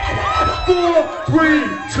4, 3,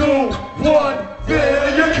 2, 1.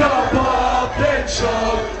 Fill your cup up and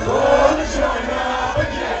chug on the joint now and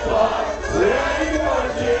get fucked. Ready for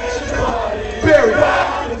the kitchen party. Barry,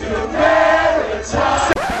 welcome to the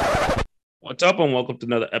Maritimes. What's up, and welcome to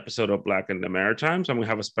another episode of Black in the Maritimes. And we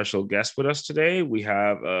have a special guest with us today. We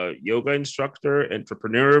have a yoga instructor,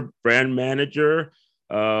 entrepreneur, brand manager,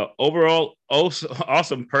 overall also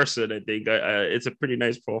awesome person. I think it's a pretty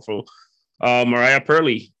nice profile. Mariah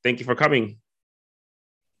Purley, thank you for coming.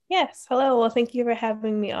 Yes, hello. Well, thank you for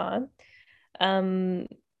having me on. Um,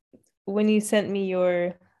 when you sent me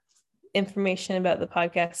your information about the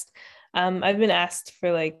podcast, I've been asked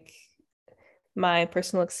for like my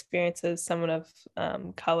personal experience as someone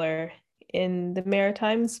of color in the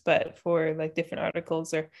Maritimes, but for like different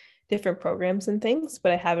articles or different programs and things,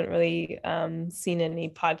 but I haven't really seen any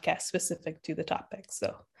podcast specific to the topic.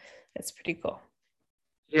 So it's pretty cool.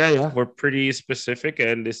 Yeah, we're pretty specific,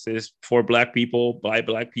 and this is for Black people, by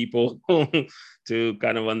Black people, to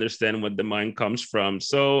kind of understand what the mind comes from.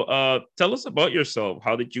 So tell us about yourself.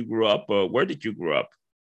 How did you grow up? Where did you grow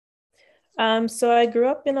up? So I grew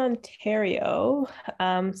up in Ontario.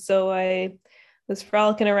 So I was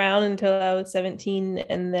frolicking around until I was 17,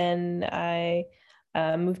 and then I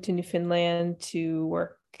moved to Newfoundland to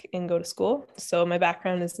work and go to school. So my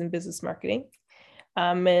background is in business marketing.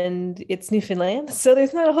 And it's Newfoundland, so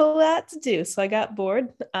there's not a whole lot to do. So I got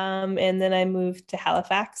bored, and then I moved to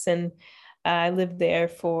Halifax, and I lived there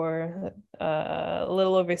for a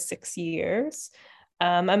little over 6 years.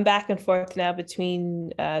 I'm back and forth now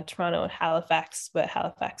between Toronto and Halifax, but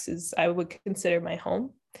Halifax is, I would consider, my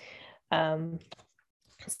home.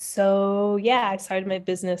 So yeah, I started my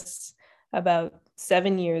business about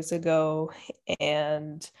 7 years ago,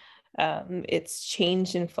 and it's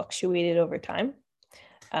changed and fluctuated over time.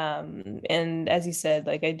 And as you said,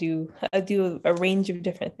 like I do a range of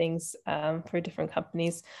different things for different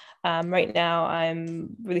companies. Right now,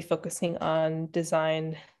 I'm really focusing on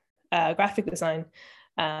design, graphic design,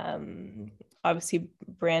 obviously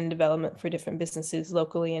brand development for different businesses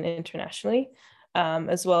locally and internationally,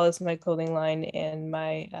 as well as my clothing line and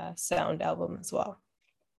my sound album as well.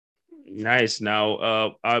 Nice.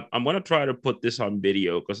 Now, I'm gonna try to put this on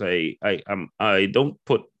video because I don't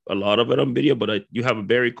put a lot of it on video, but you have a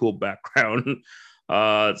very cool background.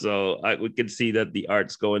 So we can see that the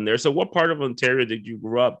art's going there. So, what part of Ontario did you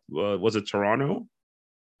grow up? Was it Toronto?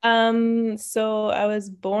 So I was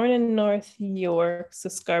born in North York, so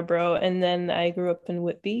Scarborough, and then I grew up in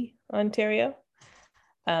Whitby, Ontario.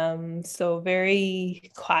 So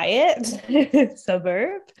very quiet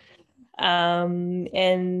suburb.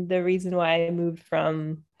 And the reason why I moved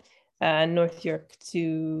from North York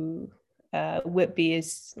to Whitby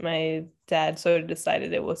is my dad sort of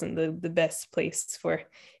decided it wasn't the best place for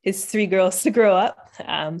his three girls to grow up.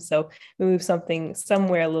 So we moved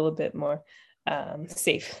somewhere a little bit more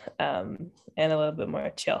safe and a little bit more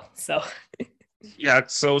chill. So Yeah,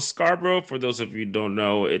 so Scarborough, for those of you who don't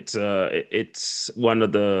know, it's one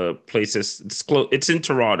of the places. It's close. It's in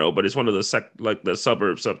Toronto, but it's one of like the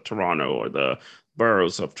suburbs of Toronto or the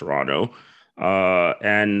boroughs of Toronto.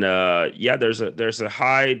 And Yeah, there's a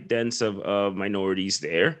high dense of minorities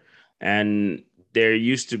there, and there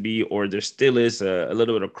used to be, or there still is, a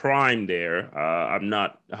little bit of crime there. I'm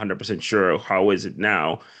not 100% sure how is it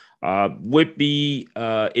now. Whitby,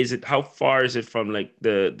 is it, how far is it from like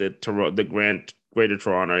the Greater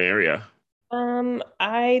Toronto area?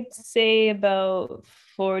 I'd say about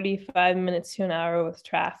 45 minutes to an hour with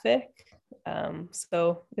traffic.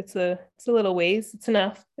 So it's a little ways. It's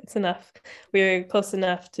enough. It's enough. We're close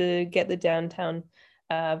enough to get the downtown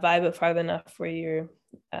vibe, but farther enough where you're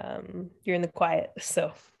in the quiet.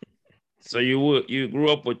 So So you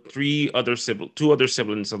grew up with two other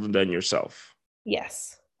siblings other than yourself.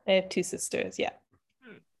 yes, I have two sisters. Yeah.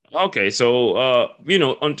 Okay, so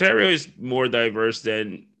Ontario is more diverse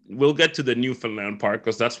than, we'll get to the Newfoundland part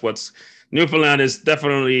because that's what's Newfoundland is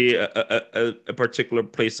definitely a particular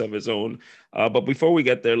place of its own. But before we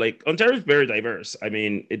get there, like Ontario is very diverse. I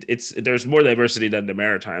mean, it's there's more diversity than the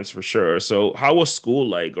Maritimes for sure. So how was school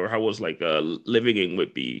like, or how was like living in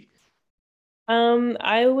Whitby?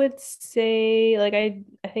 I would say like I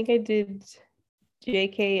think I did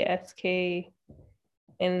JKSK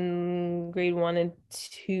in grade 1 and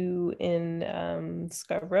 2 in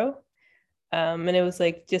Scarborough. And it was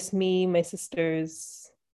like just me, my sisters,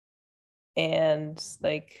 and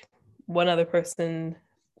like one other person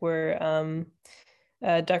were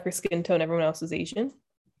darker skin tone, everyone else was Asian.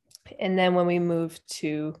 And then when we moved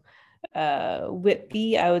to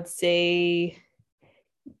Whitby, I would say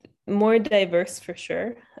more diverse for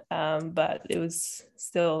sure. But it was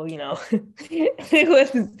still, it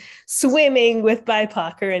wasn't swimming with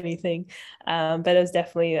BIPOC or anything. But it was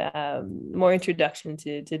definitely more introduction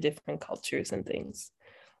to different cultures and things.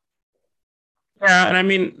 Yeah, and I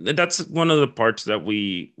mean that's one of the parts that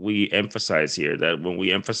we emphasize here. That when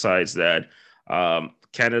we emphasize that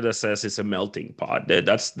Canada says it's a melting pot.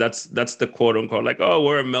 That's the quote unquote like, oh,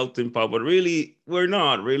 we're a melting pot, but really we're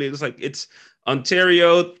not. Really, it's like it's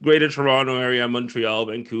Ontario, Greater Toronto Area, Montreal,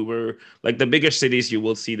 Vancouver, like the bigger cities. You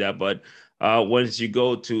will see that, but once you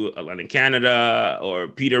go to Atlantic Canada or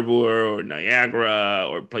Peterborough or Niagara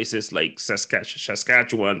or places like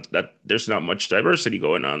Saskatchewan, that there's not much diversity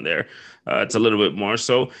going on there. It's a little bit more.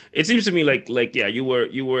 So it seems to me like yeah, you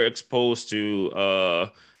were exposed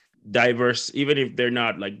to diverse, even if they're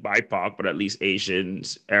not like BIPOC, but at least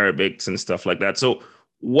Asians, Arabics, and stuff like that. So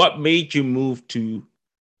what made you move to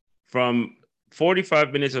from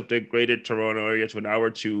 45 minutes of the Greater Toronto area to an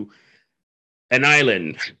hour to an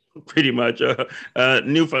island, pretty much,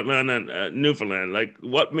 Newfoundland and Newfoundland? Like,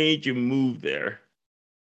 what made you move there?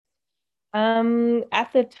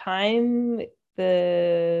 At the time,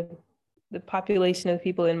 the the population of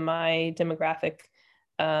people in my demographic,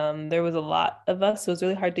 there was a lot of us. So it was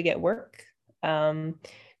really hard to get work.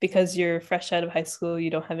 Because you're fresh out of high school, you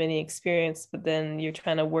don't have any experience, but then you're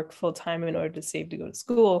trying to work full time in order to save to go to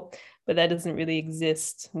school. But that doesn't really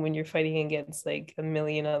exist when you're fighting against like a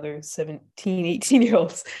million other 17,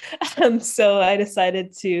 18-year-olds. So I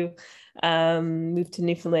decided to move to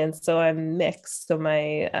Newfoundland. So I'm mixed. So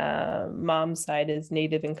my mom's side is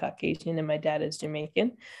Native and Caucasian, and my dad is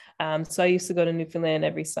Jamaican. So I used to go to Newfoundland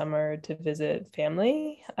every summer to visit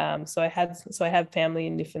family. So I have family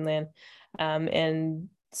in Newfoundland. And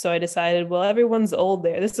so I decided, well, everyone's old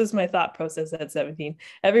there. This was my thought process at 17.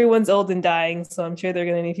 Everyone's old and dying, so I'm sure they're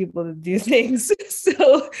going to need people to do things.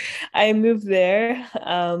 So I moved there,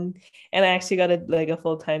 and I actually got a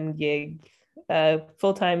full-time gig,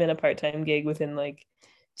 full-time and a part-time gig within like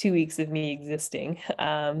 2 weeks of me existing.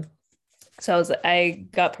 So I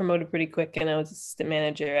got promoted pretty quick, and I was assistant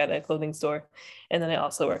manager at a clothing store. And then I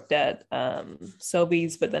also worked at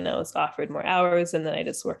Sobeys, but then I was offered more hours, and then I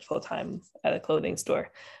just worked full time at a clothing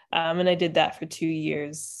store. And I did that for 2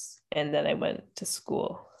 years, and then I went to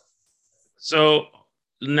school. So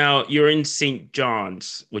now you're in St.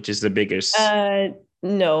 John's, which is the biggest.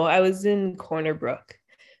 No, I was in Corner Brook.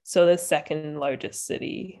 So the second largest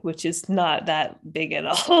city, which is not that big at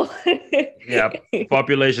all. Yeah,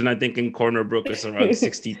 population I think in Corner Brook is around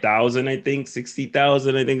 60,000. I think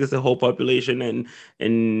 60,000. I think is the whole population, and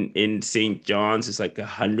in St. John's it's like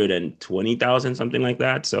 120,000, something like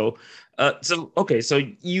that. So okay, so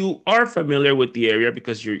you are familiar with the area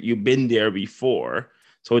because you've been there before,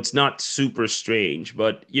 so it's not super strange.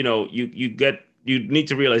 But you need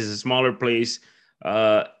to realize it's a smaller place.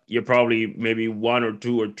 You're probably maybe one or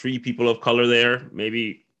two or three people of color there,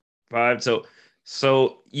 maybe five.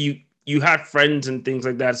 So you had friends and things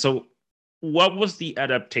like that. So what was the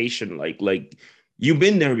adaptation like? Like you've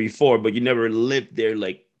been there before, but you never lived there.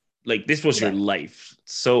 Like this was your Yeah. life.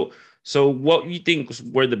 So what you think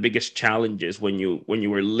were the biggest challenges when you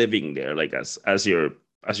were living there, like as your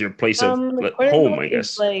place of Corner home, Brook I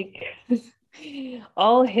is guess. like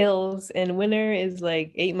all hills, and winter is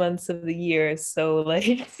like 8 months of the year. So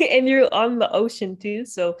like, and you're on the ocean too.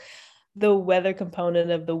 So the weather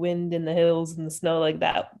component of the wind and the hills and the snow like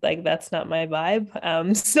that's not my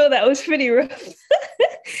vibe. So that was pretty rough.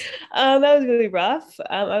 That was really rough.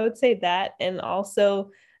 I would say that, and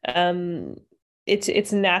also um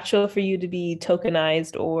it's natural for you to be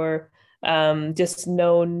tokenized or just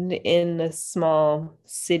known in a small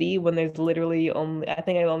city when there's literally only, I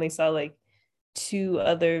think I only saw like two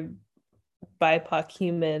other BIPOC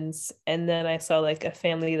humans, and then I saw like a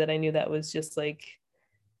family that I knew that was just like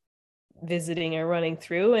visiting or running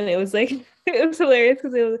through, and it was like it was hilarious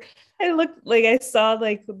because I looked like I saw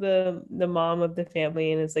like the mom of the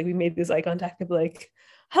family, and it's like we made this eye contact of like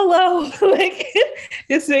hello, like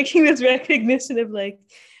just making this recognition of like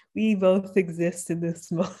we both exist in this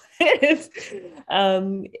moment.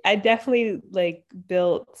 I definitely like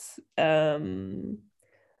built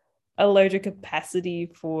a larger capacity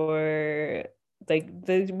for like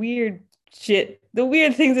the weird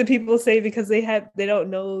things that people say because they don't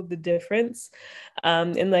know the difference.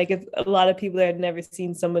 And like if a lot of people had never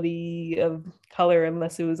seen somebody of color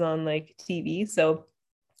unless it was on like TV. So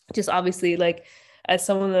just obviously like as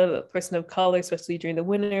someone, a person of color, especially during the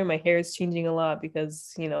winter, my hair is changing a lot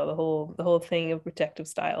because the whole thing of protective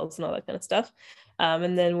styles and all that kind of stuff.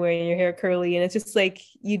 And then wearing your hair curly, and it's just like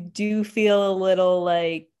you do feel a little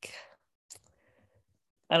like,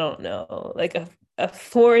 I don't know, like a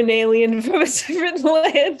foreign alien from a different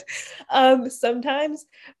land sometimes.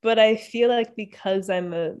 But I feel like because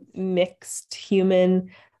I'm a mixed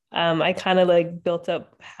human, I kind of like built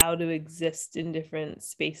up how to exist in different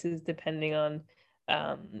spaces depending on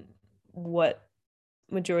what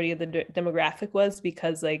majority of the demographic was,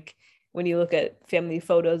 because like when you look at family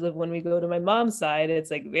photos of when we go to my mom's side,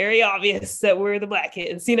 it's like very obvious that we're the Black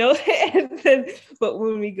kids, you know. And then, but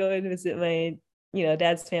when we go and visit my, you know,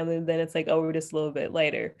 dad's family, then it's like, oh, we're just a little bit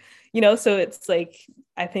lighter, you know. So it's like,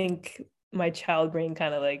 I think my child brain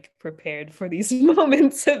kind of like prepared for these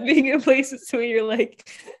moments of being in places where you're like,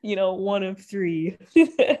 you know, one of three.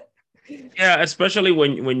 Yeah, especially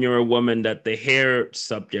when you're a woman, that the hair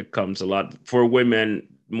subject comes a lot for women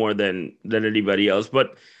more than anybody else.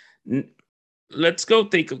 But n- let's go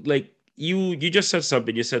think of, like, you just said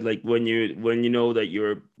something. You said like when you know that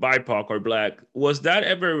you're BIPOC or Black. Was that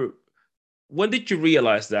ever, when did you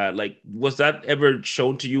realize that? Like, was that ever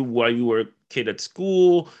shown to you while you were a kid at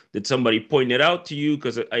school? Did somebody point it out to you?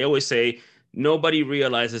 Because I always say nobody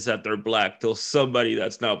realizes that they're Black till somebody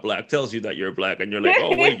that's not Black tells you that you're Black, and you're like,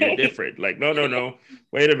 oh wait, you're different. Like, no, no, no,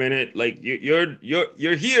 wait a minute. Like you're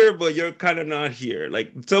here, but you're kind of not here.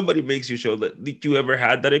 Like somebody makes you show that. Did you ever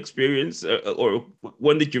had that experience, or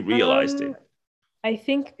when did you realize um it? I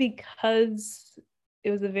think because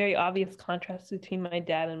it was a very obvious contrast between my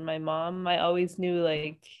dad and my mom, I always knew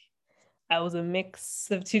like I was a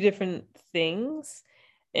mix of two different things.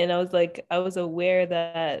 And I was like, I was aware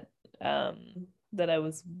that that I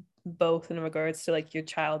was both in regards to like your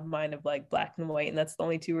child mind of like black and white. And that's the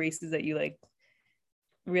only two races that you like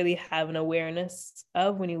really have an awareness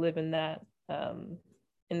of when you live in that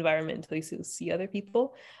environment until you see other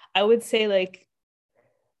people. I would say like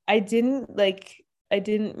I didn't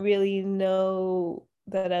really know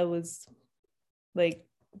that I was like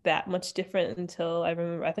that much different until I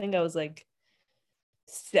remember, I think I was like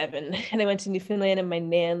 7 and I went to Newfoundland, and my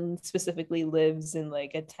nan specifically lives in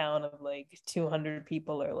like a town of like 200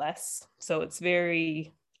 people or less. So it's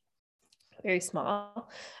very, very small.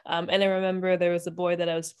 And I remember there was a boy that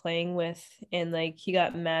I was playing with, and like he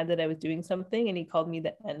got mad that I was doing something and he called me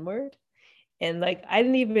the N word. And like I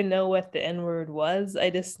didn't even know what the N word was. I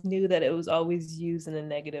just knew that it was always used in a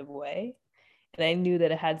negative way. And I knew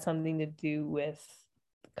that it had something to do with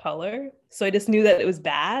color. So I just knew that it was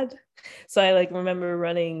bad. So I like remember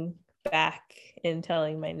running back and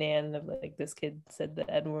telling my nan of like this kid said the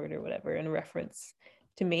N word or whatever in reference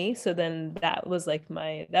to me. So then that was like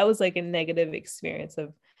a negative experience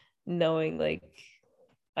of knowing like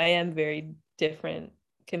I am very different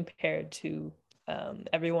compared to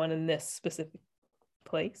everyone in this specific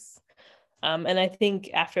place. And I think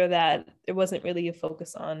after that, there wasn't really a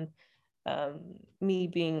focus on me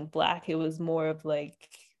being Black. It was more of like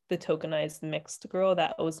the tokenized mixed girl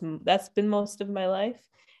that's been most of my life.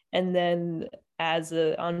 And then as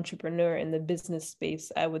an entrepreneur in the business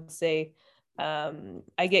space, I would say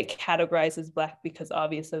I get categorized as Black because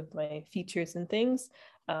obvious of my features and things.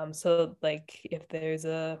 So like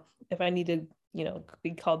if I need to, you know,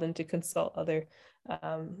 be called in to consult other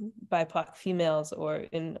BIPOC females or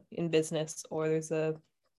in business, or there's a,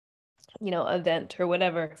 you know, event or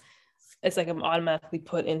whatever, it's like I'm automatically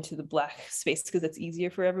put into the Black space because it's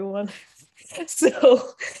easier for everyone.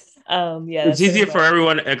 So yeah, It's that's sort easier of for my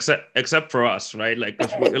everyone except for us, right? Like,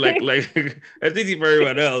 because we're like it's easy for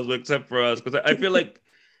everyone else except for us. Because I feel like,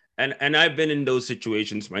 and I've been in those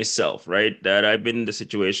situations myself, right? That I've been in the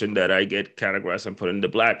situation that I get categorized and put into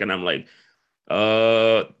Black, and I'm like,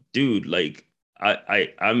 dude, like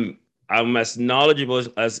I'm as knowledgeable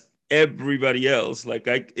as everybody else. Like,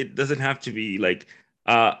 it doesn't have to be like,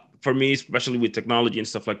 for me, especially with technology and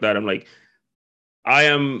stuff like that. I'm like, I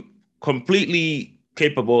am completely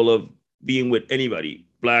capable of being with anybody,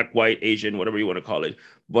 Black, white, Asian, whatever you want to call it.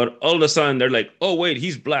 But all of a sudden, they're like, "Oh wait,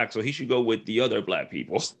 he's Black, so he should go with the other Black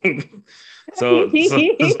people." So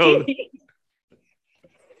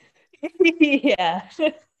yeah.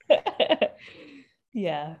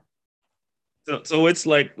 Yeah. so it's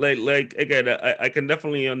like again, I can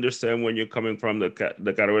definitely understand when you're coming from the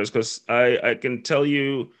categories, because I can tell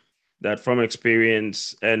you that from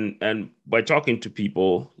experience, and by talking to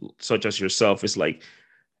people such as yourself, it's like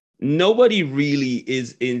nobody really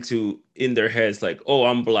is in their heads like, oh,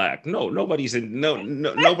 I'm Black. No, nobody's in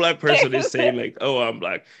no Black person is saying like, oh, I'm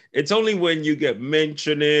Black. It's only when you get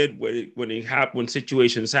mentioned it, when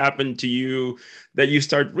situations happen to you, that you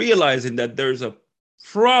start realizing that there's a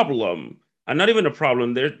problem. And not even a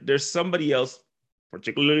problem, there's somebody else,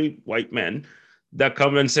 particularly white men, that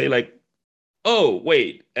come and say like, oh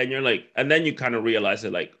wait, and you're like, and then you kind of realize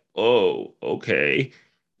it like, oh, okay,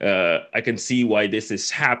 I can see why this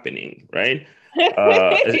is happening, right?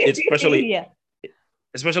 It's especially Yeah.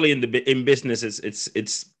 especially in business.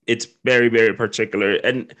 It's very very particular,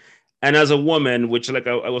 and as a woman, which like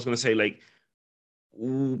I was gonna say, like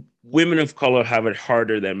women of color have it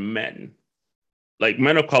harder than men. Like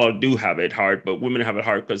men of color do have it hard, but women have it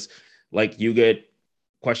hard because like you get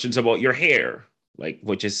questions about your hair, like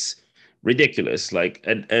which is ridiculous. Like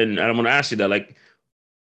and I'm gonna ask you that, like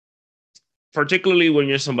particularly when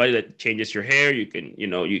you're somebody that changes your hair, you can,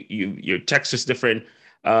 your texture is different.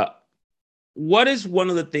 Uh what is one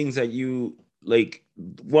of the things that you like,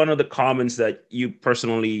 one of the comments that you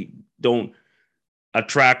personally don't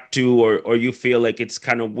attract to, or you feel like it's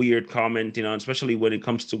kind of weird comment, especially when it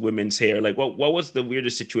comes to women's hair? Like what was the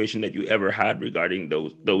weirdest situation that you ever had regarding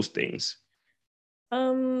those things?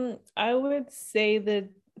 I would say that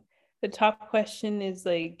the top question is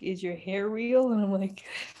like, is your hair real? And I'm like,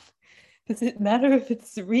 does it matter if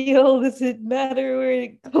it's real? Does it matter where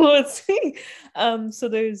it goes? So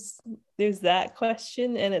there's that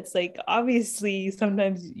question, and it's like obviously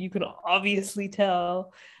sometimes you can obviously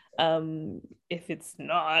tell if it's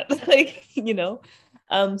not so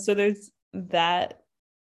there's that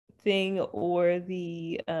thing, or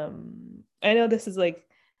the I know this is like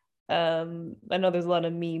I know there's a lot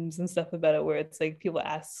of memes and stuff about it where it's like people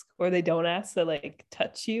ask or they don't ask to like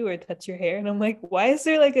touch you or touch your hair, and I'm like, why is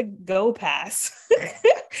there like a go pass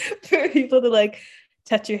for people to like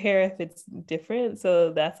touch your hair if it's different?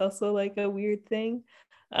 So that's also like a weird thing.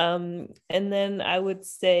 And then I would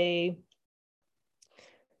say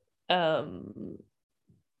um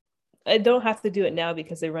I don't have to do it now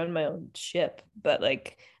because I run my own ship. But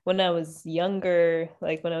like when I was younger,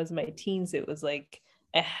 like when I was in my teens, it was like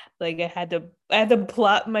I had to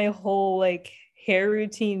plot my whole like hair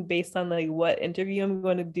routine based on like what interview I'm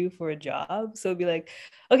going to do for a job. So it'd be like,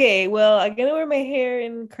 okay, well, I'm gonna wear my hair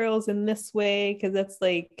in curls in this way because that's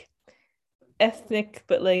like ethnic,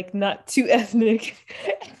 but like not too ethnic.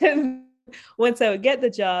 And once I would get the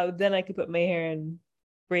job, then I could put my hair in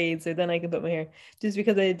braids, or then I could put my hair, just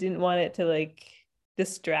because I didn't want it to like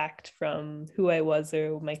distract from who I was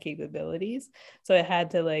or my capabilities. So I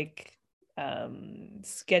had to like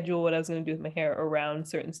schedule what I was going to do with my hair around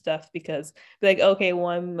certain stuff, because like, okay, well,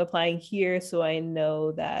 I'm applying here, so I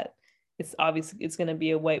know that it's obviously it's going to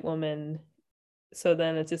be a white woman. So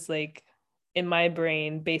then it's just like in my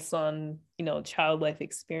brain, based on child life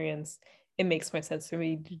experience, it makes more sense for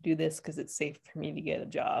me to do this because it's safe for me to get a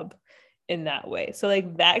job in that way. So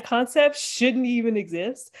like that concept shouldn't even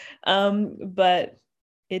exist, but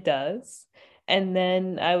it does. And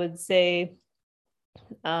then I would say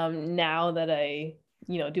now that I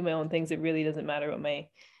do my own things, it really doesn't matter what my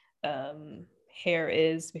hair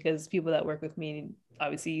is, because people that work with me,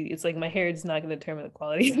 obviously it's like my hair is not going to determine the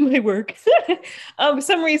quality of my work. For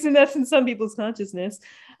some reason that's in some people's consciousness,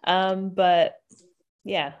 but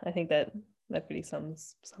yeah, I think that pretty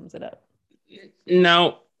sums it up.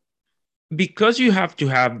 Now, because you have to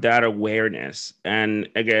have that awareness, and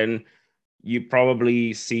again, you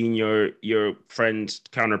probably seen your friends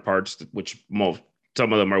counterparts, which most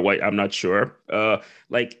some of them are white, I'm not sure.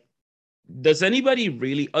 Like, does anybody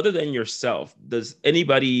really, other than yourself, does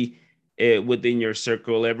anybody within your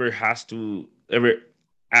circle ever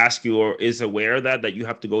ask you, or is aware that you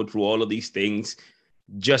have to go through all of these things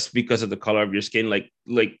just because of the color of your skin? Like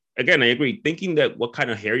again, I agree. Thinking that what kind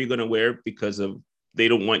of hair you're gonna wear because of they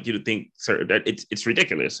don't want you to think certain, that it's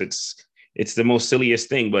ridiculous. It's the most silliest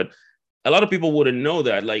thing. But a lot of people wouldn't know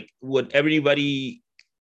that. Like, would everybody?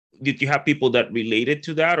 Did you have people that related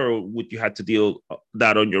to that, or would you have to deal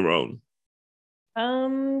that on your own?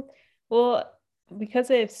 Um, well,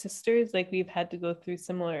 because I have sisters, like we've had to go through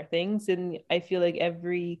similar things, and I feel like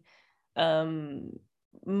every um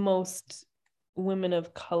most women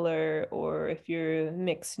of color, or if you're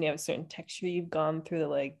mixed and you have a certain texture, you've gone through the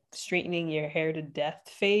like straightening your hair to death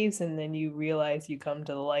phase, and then you realize you come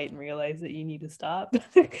to the light and realize that you need to stop.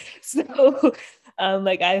 So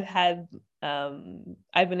like I've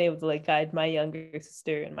been able to like guide my younger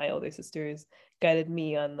sister, and my older sisters guided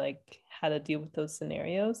me on like how to deal with those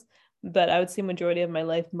scenarios. But I would say majority of my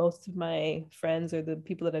life, most of my friends or the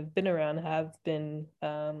people that I've been around have been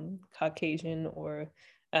Caucasian or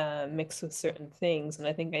mixed with certain things. And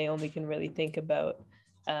I think I only can really think about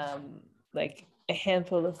like a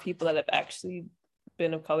handful of people that have actually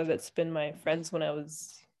been of color that's been my friends when I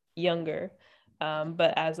was younger.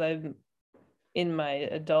 But as I've in my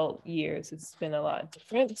adult years, it's been a lot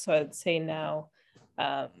different. So I'd say now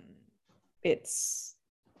um, it's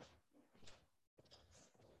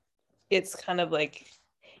kind of like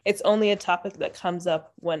it's only a topic that comes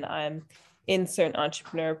up when I'm in certain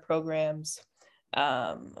entrepreneur programs,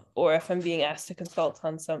 or if I'm being asked to consult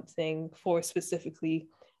on something for specifically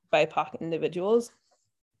BIPOC individuals.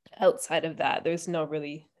 Outside of that, there's not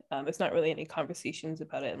really any conversations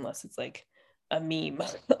about it unless it's like a meme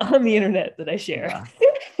on the internet that I share.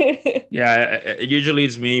 Yeah, usually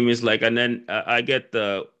it's memes like, and then I get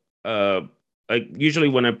the like usually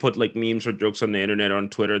when I put like memes or jokes on the internet on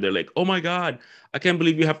Twitter, they're like, "Oh my God, I can't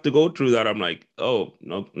believe you have to go through that." I'm like, "Oh,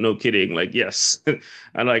 no, no kidding." Like, yes,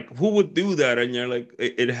 and like, who would do that? And you're like,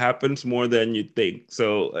 it happens more than you think.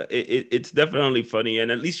 So it's definitely funny, and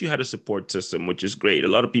at least you had a support system, which is great. A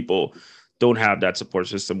lot of people don't have that support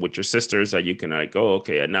system with your sisters that you can like, oh,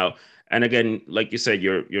 okay, and now and again, like you said,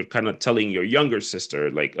 you're kind of telling your younger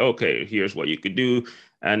sister, like, okay, here's what you could do.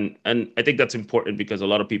 And I think that's important because a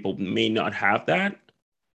lot of people may not have that.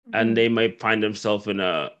 And they might find themselves in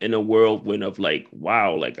a whirlwind of like,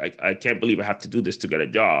 wow, like I can't believe I have to do this to get a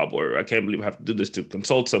job, or I can't believe I have to do this to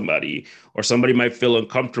consult somebody, or somebody might feel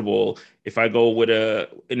uncomfortable if I go with a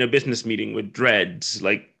in a business meeting with dreads,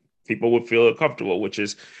 like people would feel uncomfortable, which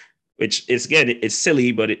is again, it's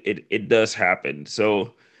silly, but it does happen.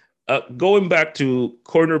 So going back to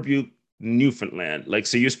Corner Butte, Newfoundland, like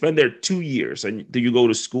so you spend there 2 years, and do you go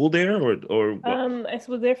to school there or what? I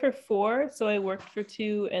was there for 4, so I worked for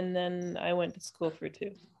 2, and then I went to school for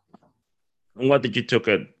 2. And what did you took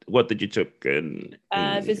in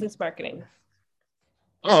Business marketing.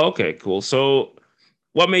 Oh, okay, cool. So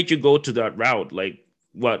what made you go to that route? Like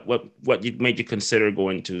what made you consider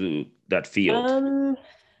going to that field? Um,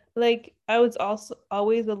 like I was also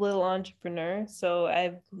always a little entrepreneur, so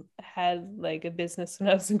I've had like a business when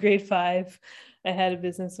I was in grade 5. I had a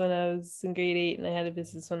business when I was in grade 8, and I had a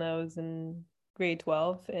business when I was in grade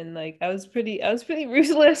 12. And like I was pretty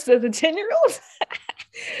ruthless as a 10-year-old.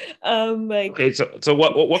 Like Okay, so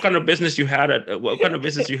what kind of business you had what kind of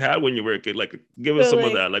business you had when you were a kid? Like give us so some of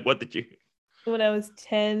like that. Like what did you when I was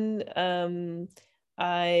 10,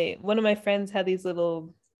 I one of my friends had these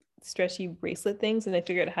little stretchy bracelet things, and I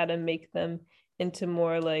figured out how to make them into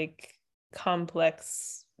more like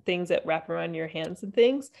complex things that wrap around your hands and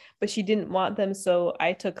things. But she didn't want them, so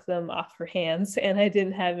I took them off her hands, and I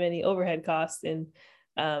didn't have any overhead costs in,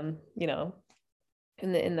 you know,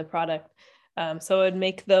 in the product. So I would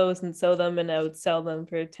make those and sew them, and I would sell them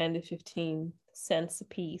for 10 to 15 cents a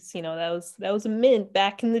piece. That was a mint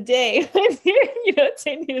back in the day when you're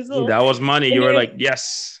 10 years old. that was money. And You were like,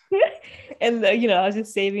 yes. and I was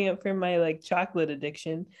just saving it for my like chocolate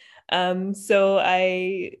addiction. So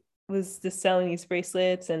I was just selling these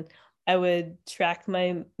bracelets, and I would track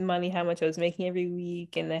my money, how much I was making every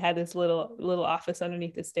week. And I had this little office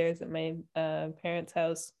underneath the stairs at my parents'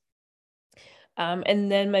 house.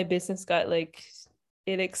 And then my business got like,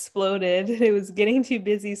 it exploded. It was getting too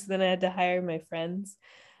busy, so then I had to hire my friends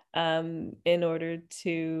in order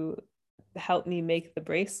to help me make the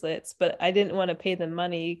bracelets. But I didn't want to pay them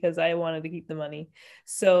money because I wanted to keep the money.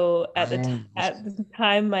 So at the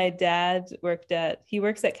time, my dad works at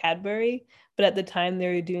Cadbury, but at the time they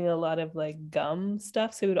were doing a lot of like gum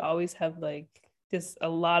stuff, so he would always have like just a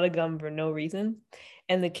lot of gum for no reason.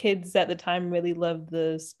 And the kids at the time really loved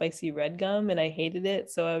the spicy red gum, and I hated it.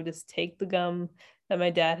 So I would just take the gum that my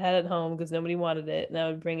dad had at home because nobody wanted it, and I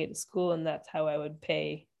would bring it to school, and that's how I would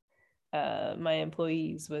pay my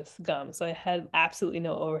employees with gum. So I had absolutely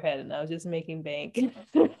no overhead, and I was just making bank.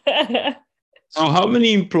 So how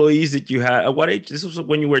many employees did you have? At what age? This was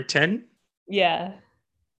when you were 10? Yeah.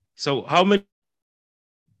 So how many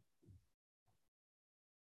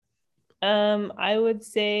I would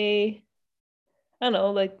say, I don't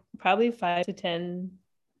know, like probably 5 to 10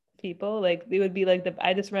 people. Like it would be like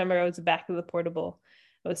I just remember I was the back of the portable.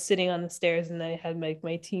 I was sitting on the stairs, and I had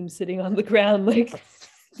my team sitting on the ground, like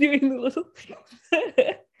doing the little.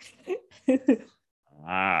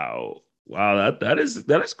 Wow. Wow, that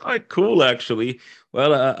is quite cool actually.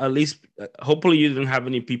 Well, at least hopefully you didn't have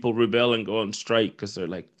any people rebel and go on strike because they're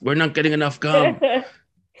like, we're not getting enough gum.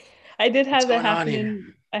 I did What's have that going on happen here?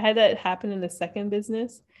 in I had that happen in the second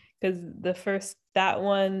business, because the first that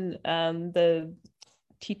one, the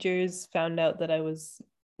teachers found out that I was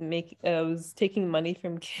taking money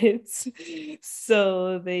from kids.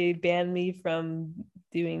 So they banned me from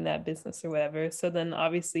doing that business or whatever. So then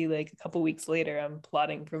obviously like a couple weeks later, I'm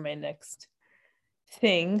plotting for my next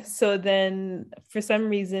thing. So then for some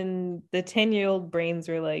reason, the 10-year-old brains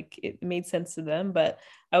were like, it made sense to them, but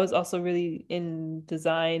I was also really in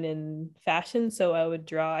design and fashion. So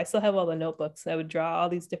I still have all the notebooks. I would draw all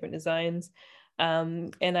these different designs.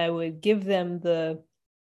 And I would give them the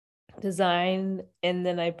design, and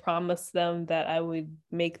then I promised them that I would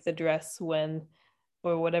make the dress when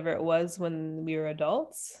or whatever it was when we were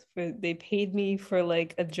adults. They paid me for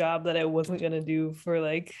like a job that I wasn't going to do for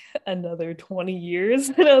like another 20 years.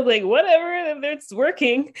 And I was like, whatever, it's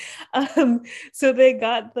working. So they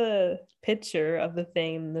got the picture of the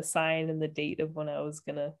thing, the sign, and the date of when I was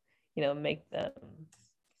going to, make them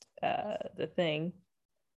the thing.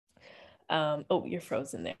 Oh, you're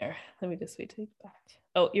frozen there. Let me just wait till you get back.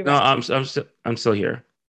 Oh, you're No, back. I'm still here.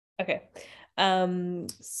 Okay.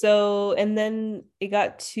 So, and then it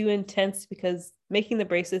got too intense because making the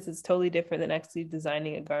bracelets is totally different than actually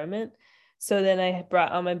designing a garment. So then I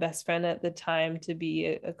brought on my best friend at the time to be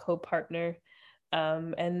a co-partner.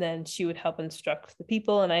 And then she would help instruct the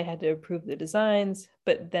people and I had to approve the designs.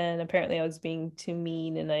 But then apparently I was being too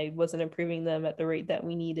mean and I wasn't approving them at the rate that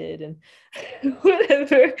we needed and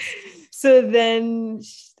whatever. So then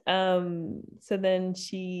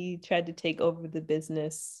she tried to take over the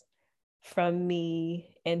business from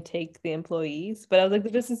me and take the employees. But I was like,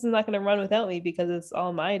 the business is not going to run without me because it's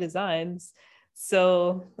all my designs.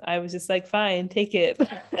 So I was just like, fine, take it.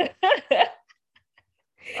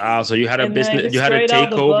 Wow, so you had a And then I business, you had a destroyed all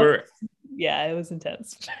the takeover. books. Yeah, it was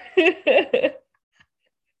intense.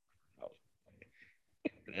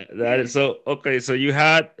 That is so okay. So you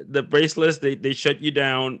had the bracelets. They shut you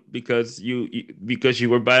down because because you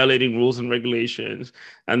were violating rules and regulations.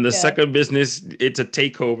 And the Yeah. second business, it's a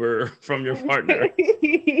takeover from your partner.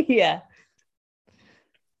 Yeah.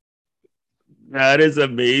 That is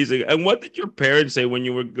amazing. And what did your parents say when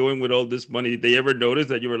you were going with all this money? Did they ever notice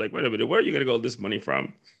that you were like, wait a minute, where are you gonna get all this money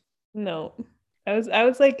from? No. I was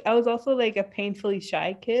also like a painfully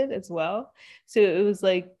shy kid as well. So it was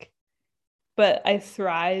like, but I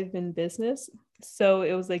thrive in business. So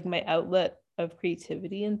it was like my outlet of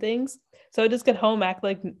creativity and things. So I would just get home, act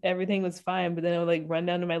like everything was fine, but then I would like run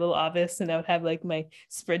down to my little office and I would have like my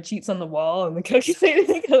spreadsheets on the wall and the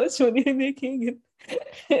calculating how much money I'm making.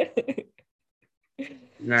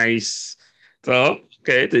 Nice. So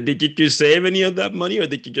okay, did you save any of that money or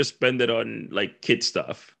did you just spend it on like kid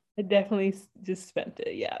stuff? I definitely just spent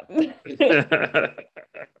it. Yeah.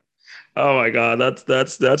 Oh my God,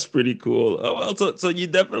 that's pretty cool. Oh, well, so you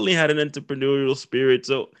definitely had an entrepreneurial spirit.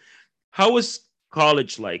 So how was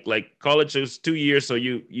college like? Like college was 2 years, so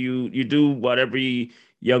you do what every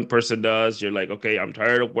young person does. You're like, okay, I'm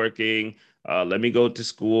tired of working. Let me go to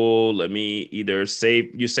school. Let me either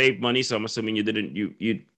save. You save money, so I'm assuming you didn't.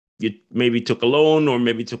 You maybe took a loan or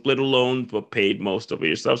maybe took little loans, but paid most of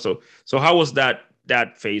your stuff. So how was that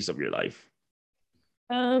phase of your life?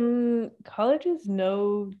 College is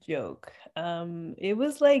no joke. It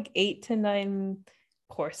was like 8 to 9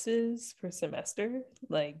 courses per semester.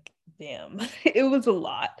 Like, damn, it was a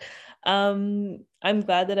lot. I'm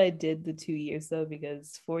glad that I did the 2 years though,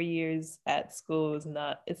 because 4 years at school is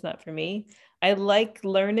not, it's not for me. I like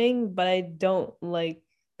learning, but I don't like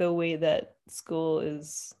the way that school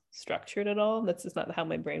is structured at all. That's just not how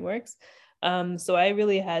my brain works. So I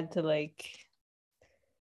really had to like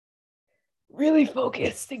really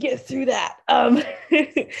focused to get through that.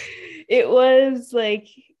 It was like,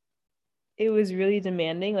 it was really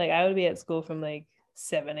demanding. Like I would be at school from like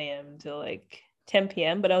 7 a.m. to like 10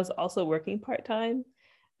 p.m., but I was also working part-time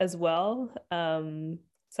as well.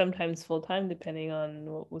 Sometimes full-time, depending on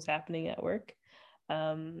what was happening at work.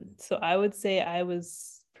 So I would say I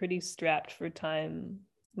was pretty strapped for time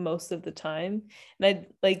most of the time. And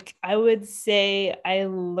I would say I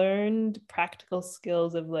learned practical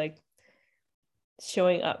skills of like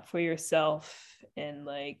showing up for yourself and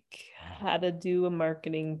like how to do a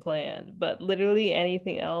marketing plan, but literally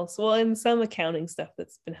anything else, well, and some accounting stuff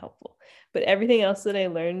that's been helpful, but everything else that I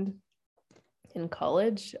learned in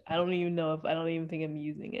college, I don't even think I'm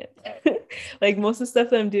using it. Like most of the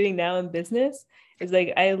stuff that I'm doing now in business is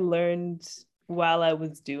like I learned while I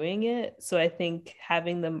was doing it. So I think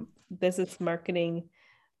having the business marketing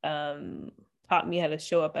taught me how to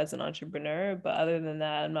show up as an entrepreneur, but other than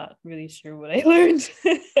that, I'm not really sure what I learned.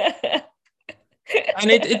 And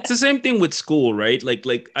it's the same thing with school, right?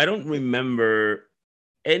 Like I don't remember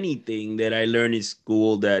anything that I learned in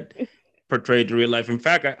school that portrayed real life. In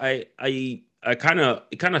fact, I kind of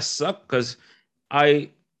it kind of sucked because I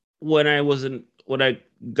when I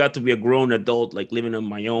got to be a grown adult, like living on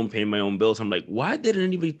my own, paying my own bills, I'm like, why didn't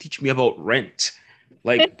anybody teach me about rent?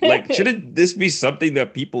 Like shouldn't this be something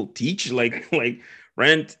that people teach? Like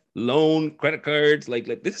rent, loan, credit cards, like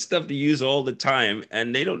this is stuff they use all the time,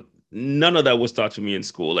 and they don't. None of that was taught to me in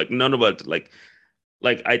school. Like none of it. Like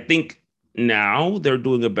I think now they're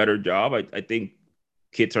doing a better job. I think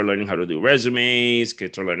kids are learning how to do resumes.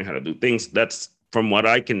 Kids are learning how to do things. That's from what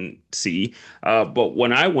I can see. But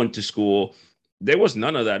when I went to school, there was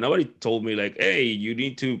none of that. Nobody told me like, hey, you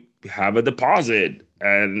need to have a deposit.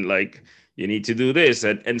 and like you need to do this,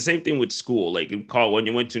 and same thing with school. Like in call when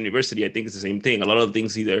you went to university, I think it's the same thing. A lot of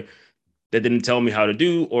things either they didn't tell me how to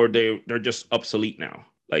do, or they're just obsolete now.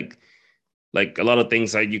 Like a lot of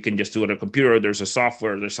things that you can just do on a computer. There's a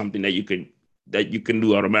software, there's something that you can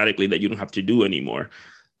do automatically that you don't have to do anymore.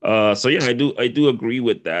 So yeah, I do agree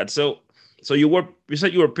with that. So you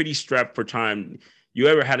said you were pretty strapped for time. You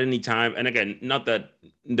ever had any time? And again, not that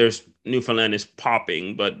there's Newfoundland is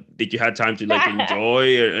popping, but did you have time to like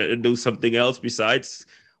enjoy or do something else besides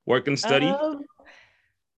work and study? Um,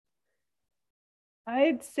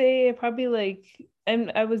 I'd say probably like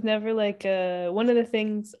I was never like one of the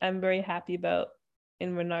things I'm very happy about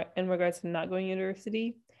in regards to not going to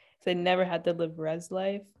university is I never had to live res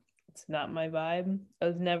life. It's not my vibe. I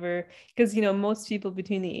was never because most people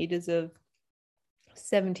between the ages of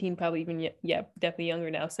 17, probably even yeah, definitely younger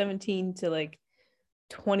now, 17 to like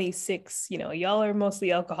 26, y'all are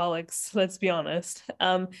mostly alcoholics, let's be honest.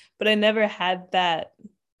 But I never had that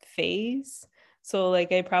phase. So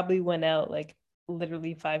like I probably went out like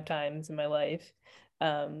literally 5 times in my life,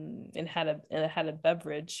 and had a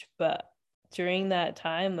beverage. But during that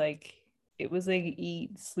time, like it was like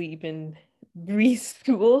eat, sleep, and breathe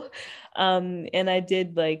school. And I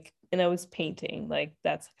did like and I was painting. Like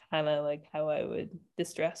that's kind of like how I would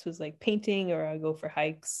distress was like painting, or I go for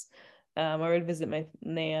hikes, or I would visit my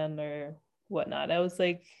nan or whatnot. I was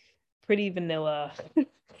like pretty vanilla,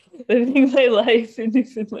 living my life in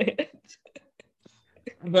Newfoundland.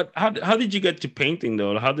 But how did you get to painting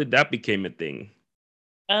though? How did that become a thing?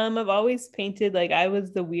 I've always painted. Like I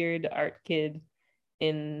was the weird art kid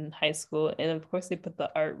in high school, and of course they put the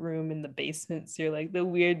art room in the basement, so you're like the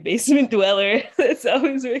weird basement dweller that's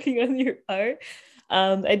always working on your art.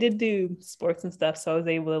 I did do sports and stuff, so I was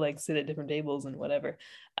able to like sit at different tables and whatever.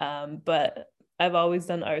 But I've always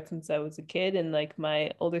done art since I was a kid, and like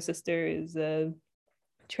my older sister is a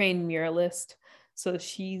trained muralist, so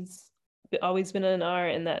she's always been in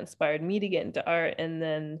art, and that inspired me to get into art. And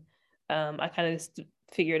then I kind of just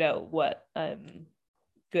figured out what I'm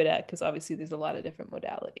good at, because obviously there's a lot of different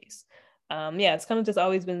modalities. Yeah, it's kind of just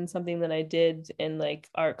always been something that I did, and like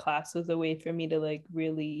art class was a way for me to like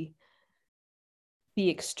really be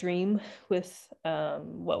extreme with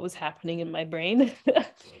what was happening in my brain.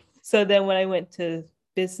 So then when I went to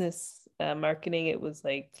business marketing, it was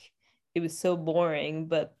so boring,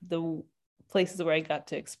 but the places where I got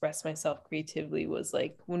to express myself creatively was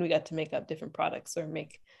like when we got to make up different products or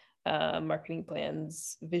make marketing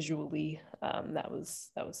plans visually. That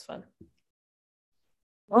was fun.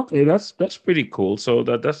 Okay, that's pretty cool. So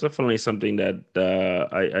that's definitely something that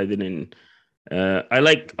I didn't. I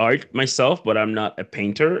like art myself, but I'm not a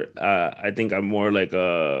painter. I think I'm more like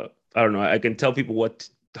a I don't know. I can tell people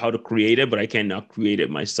how to create it, but I cannot create it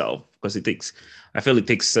myself because it takes. I feel it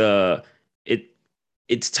takes it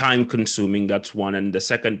it's time consuming. That's one, and the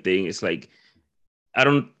second thing is like I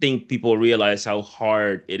don't think people realize how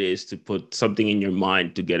hard it is to put something in your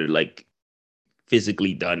mind to get it like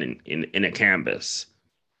physically done in a canvas.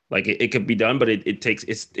 Like it could be done, but it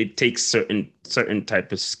takes certain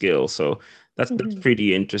type of skill. So that's Mhm.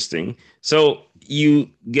 pretty interesting. So you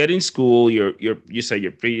get in school, you say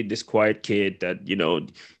you're pretty this quiet kid that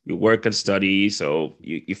you work and study. So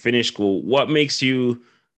you finish school. What makes you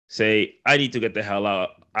say I need to get the hell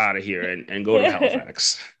out of here and go to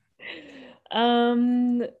Halifax?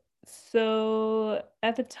 um so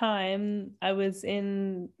at the time I was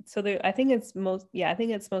in so there I think it's most yeah I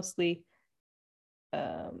think it's mostly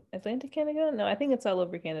Atlantic Canada. No, I think it's all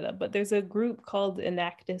over Canada, but there's a group called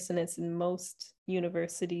Enactus, and it's in most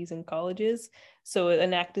universities and colleges. So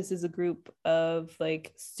Enactus is a group of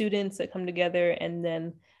like students that come together, and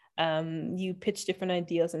then you pitch different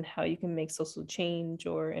ideas on how you can make social change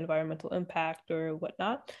or environmental impact or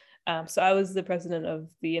whatnot. So I was the president of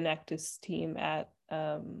the Enactus team at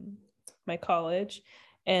my college,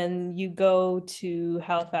 and you go to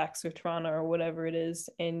Halifax or Toronto or whatever it is,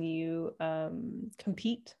 and you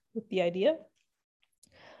compete with the idea.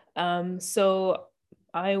 So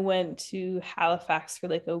I went to Halifax for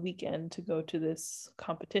like a weekend to go to this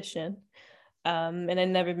competition. And I'd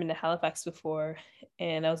never been to Halifax before,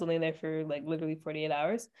 and I was only there for like literally 48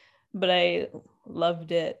 hours, but I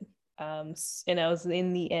loved it. And I was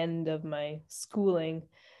in the end of my schooling,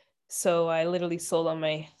 so I literally sold all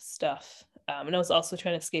my stuff. And I was also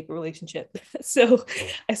trying to escape a relationship. So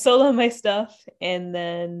I sold all my stuff, and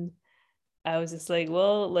then I was just like,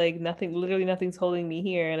 well, like nothing, literally nothing's holding me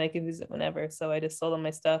here, and I can visit whenever. So I just sold all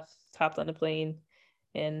my stuff, hopped on a plane,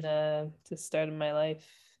 and just started my life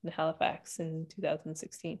in Halifax in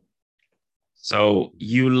 2016. So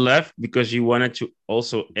you left because you wanted to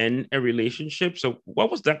also end a relationship. So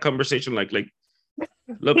what was that conversation like? Like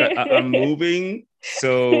Look, I'm moving,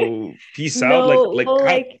 so peace out. No, well, How,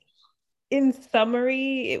 like in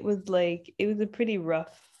summary, it was a pretty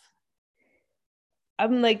rough. I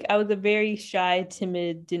was a very shy,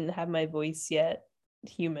 timid, didn't have my voice yet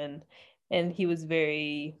human. And he was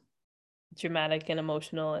very dramatic and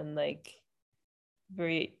emotional and like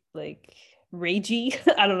very like ragey.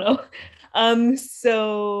 I don't know.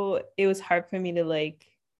 So it was hard for me to like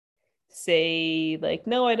say like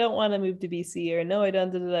no, I don't want to move to BC, or no, I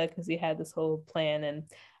don't do that, because he had this whole plan. And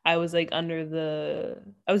I was like I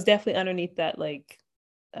was definitely underneath that like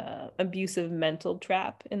abusive mental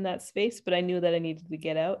trap in that space, but I knew that I needed to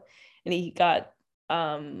get out. And he got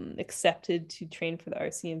accepted to train for the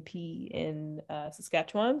RCMP in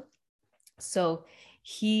Saskatchewan. So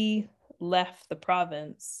he left the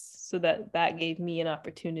province, so that gave me an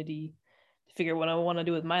opportunity to figure what I want to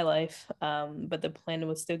do with my life. But the plan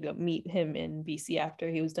was still go meet him in BC after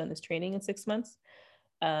he was done his training in 6 months.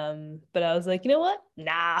 But I was like, you know what?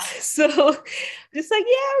 Nah. So just like,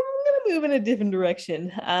 yeah, I'm gonna move in a different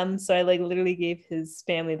direction. So I like literally gave his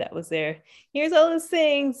family that was there, here's all his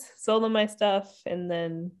things, sold him my stuff, and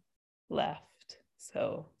then left.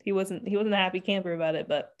 So he wasn't a happy camper about it,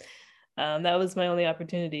 but that was my only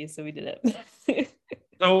opportunity, so we did it.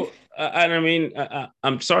 so, and I mean,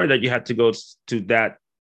 I'm sorry that you had to go to that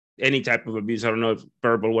any type of abuse. I don't know if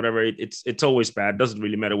verbal, whatever. It's always bad. Doesn't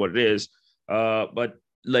really matter what it is. But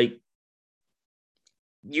like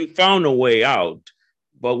you found a way out.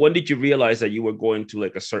 But when did you realize that you were going to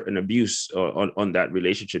like a certain abuse on that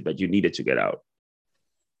relationship that you needed to get out?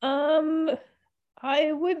 um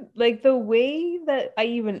I would like the way that I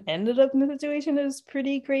even ended up in the situation is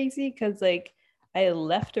pretty crazy, because like I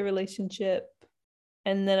left a relationship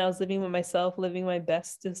and then I was living with myself, living my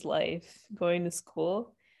bestest life, going to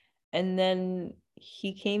school. And then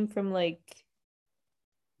he came from like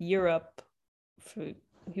Europe for,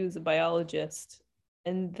 he was a biologist.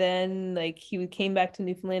 And then like he came back to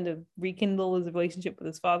Newfoundland to rekindle his relationship with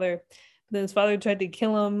his father. But then his father tried to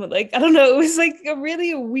kill him. Like, I don't know, it was like a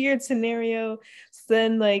really weird scenario. So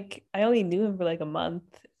then like I only knew him for like a month,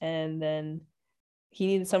 and then he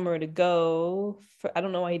needed somewhere to go. For, I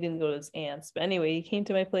don't know why he didn't go to his aunt's, but anyway, he came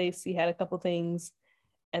to my place. He had a couple things,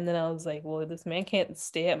 and then I was like, well, this man can't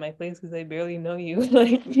stay at my place because I barely know you.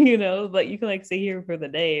 Like, but you can like stay here for the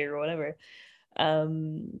day or whatever.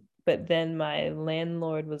 But then my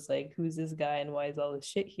landlord was like, who's this guy and why is all this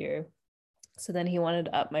shit here? So then he wanted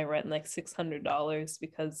to up my rent like $600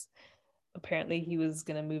 because apparently he was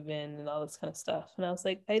gonna move in and all this kind of stuff. And I was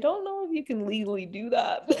like, I don't know if you can legally do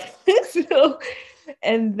that. So,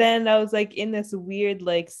 and then I was like in this weird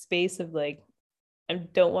like space of like, I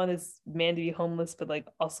don't want this man to be homeless, but like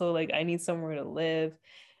also like I need somewhere to live.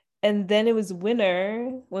 And then it was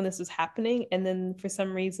winter when this was happening, and then for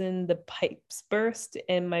some reason the pipes burst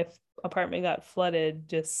and my apartment got flooded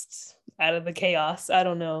just out of the chaos. I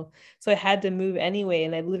don't know. So I had to move anyway,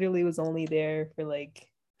 and I literally was only there for like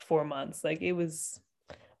 4 months. Like it was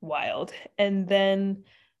wild. And then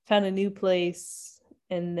found a new place,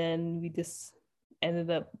 and then we just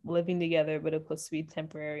ended up living together, but it was supposed to be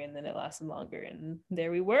temporary, and then it lasted longer, and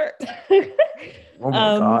there we were. Oh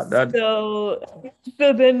my God, that So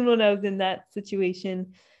then when I was in that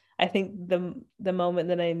situation, I think the moment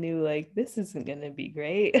that I knew like this isn't gonna be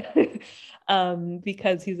great,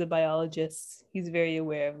 because he's a biologist, he's very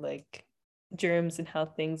aware of like germs and how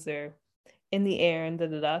things are in the air and da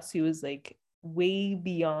da da. So he was like way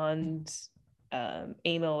beyond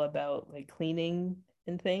anal about like cleaning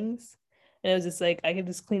and things. And it was just like I could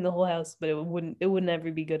just clean the whole house, but it would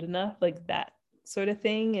never be good enough, like that sort of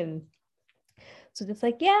thing. And so just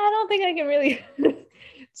like, yeah, I don't think I can really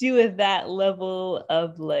do with that level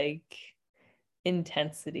of like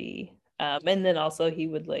intensity. And then also he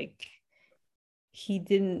would like he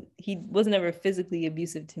wasn't ever physically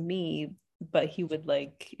abusive to me, but he would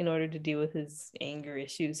like in order to deal with his anger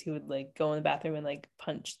issues, he would like go in the bathroom and like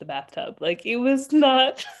punch the bathtub. Like it was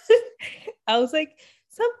not I was like,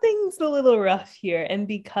 something's a little rough here. And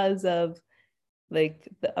because of like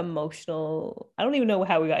the emotional, I don't even know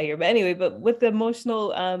how we got here, but anyway, but with the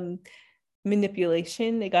emotional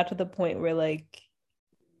manipulation, it got to the point where like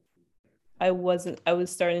I was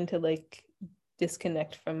starting to like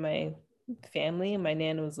disconnect from my family, and my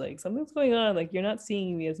nan was like, something's going on, like you're not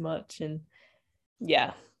seeing me as much. And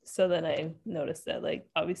yeah, so then I noticed that like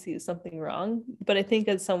obviously there's something wrong. But I think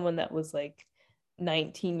as someone that was like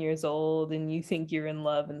 19 years old and you think you're in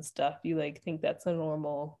love and stuff, you like think that's a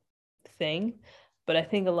normal thing. But I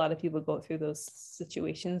think a lot of people go through those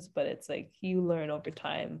situations, but it's like you learn over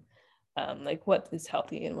time like what is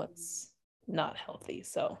healthy and what's not healthy.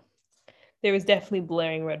 So there was definitely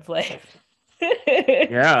blaring red flag.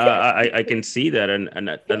 Yeah, I can see that, and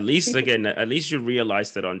at least again, at least you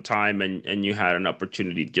realized it on time, and you had an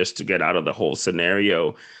opportunity just to get out of the whole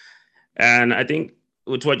scenario. And I think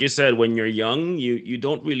with what you said, when you're young, you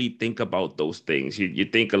don't really think about those things. You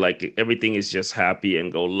think like everything is just happy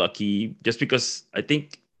and go lucky, just because I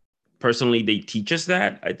think personally they teach us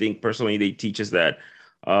that. I think personally they teach us that,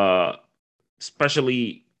 uh,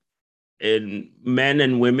 especially in men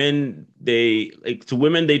and women, they like to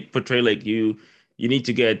women they portray like you need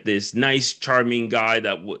to get this nice charming guy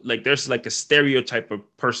that would like there's like a stereotype of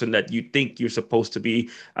person that you think you're supposed to be,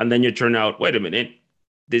 and then you turn out, wait a minute,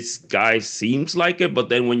 this guy seems like it, but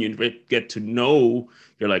then when you get to know,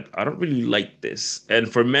 you're like, I don't really like this. And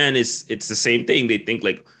for men it's the same thing. They think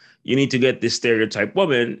like you need to get this stereotype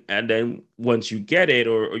woman, and then once you get it,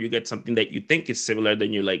 or you get something that you think is similar,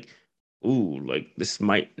 then you're like, ooh, like this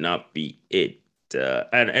might not be it.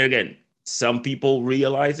 And again, some people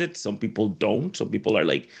realize it, some people don't. Some people are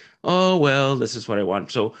like, oh well, this is what I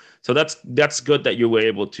want. So that's good that you were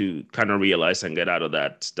able to kind of realize and get out of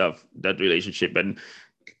that stuff, that relationship, and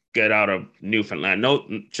get out of Newfoundland. No,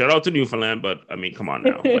 shout out to Newfoundland, but I mean, come on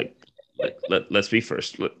now, let's be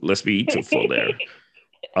first. Let's be truthful there.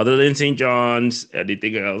 Other than St. John's,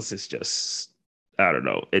 anything else is just, I don't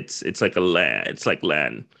know. It's like a land. It's like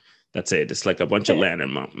land. That's it. It's like a bunch of land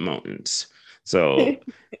and mountains. So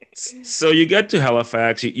so you get to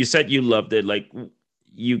Halifax. You said you loved it. Like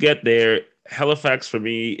you get there. Halifax for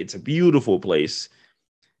me, it's a beautiful place.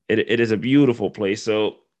 It is a beautiful place.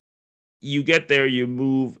 So you get there, you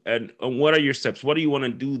move, and what are your steps? What do you want to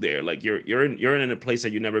do there? Like you're in a place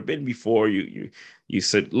that you've never been before. You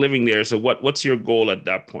said living there. So what's your goal at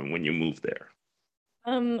that point when you move there?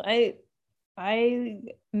 I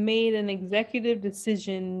made an executive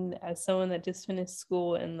decision as someone that just finished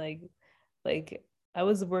school, and like I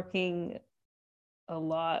was working a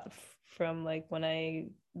lot from like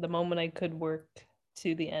the moment I could work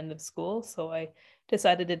to the end of school. So I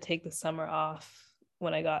decided to take the summer off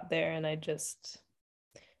when I got there, and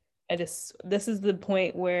this is the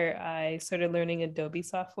point where I started learning Adobe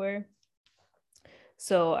software.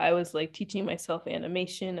 So I was like teaching myself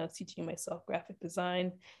animation, I was teaching myself graphic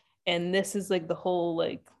design, and this is like the whole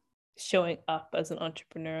like showing up as an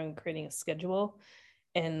entrepreneur and creating a schedule.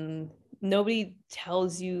 And nobody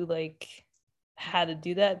tells you like how to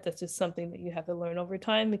do that. That's just something that you have to learn over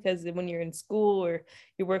time, because when you're in school or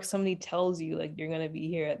you work, somebody tells you like you're going to be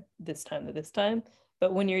here at this time to this time.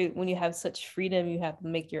 But when you have such freedom, you have to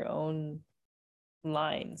make your own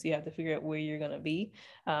lines. You have to figure out where you're going to be.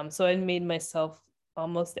 So I made myself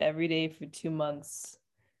almost every day for 2 months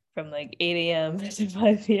from like 8 a.m. to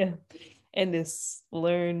 5 p.m. and just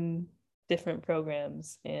learn different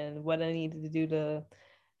programs and what I needed to do to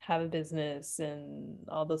have a business and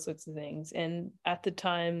all those sorts of things. And at the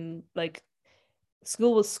time, like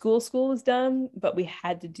school was done, but we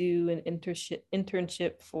had to do an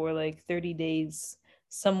internship for like 30 days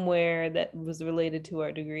somewhere that was related to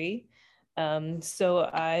our degree. So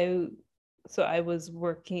I was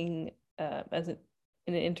working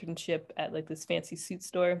in an internship at like this fancy suit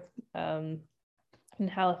store in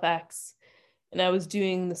Halifax, and I was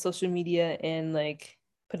doing the social media and like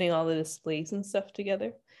putting all the displays and stuff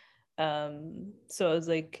together. So I was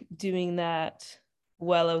like doing that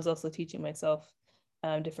while I was also teaching myself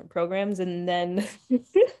different programs. And then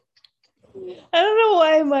I don't know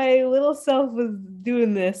why my little self was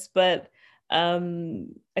doing this, but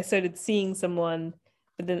I started seeing someone,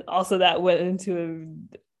 but then also that went into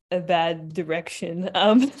a bad direction.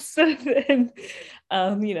 So then,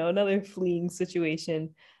 another fleeing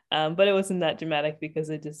situation. But it wasn't that dramatic because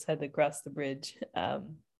I just had to cross the bridge.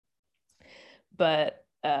 But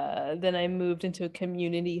then I moved into a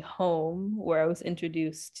community home where I was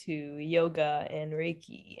introduced to yoga and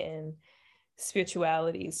Reiki and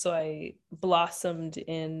spirituality. So I blossomed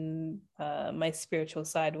in my spiritual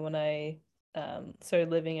side when I started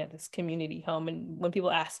living at this community home. And when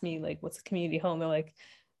people ask me like, "What's a community home?" they're like,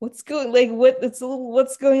 "What's going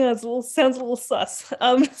what's going on? Sounds a little sus."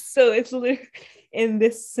 So it's literally, in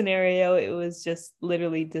this scenario, it was just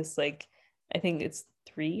literally just like, I think it's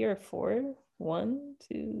 3 or 4, 1,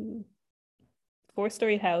 2,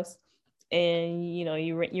 4-story house, and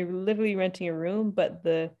you're literally renting a room, but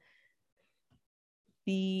the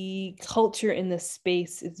culture in the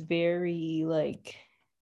space is very like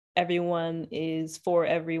everyone is for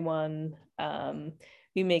everyone.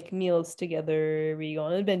 We make meals together, we go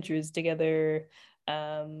on adventures together,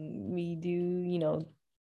 we do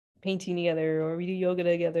painting together, or we do yoga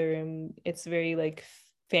together, and it's very like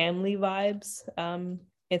family vibes.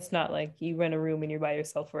 It's not like you rent a room and you're by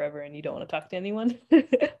yourself forever and you don't want to talk to anyone.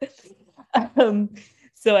 um,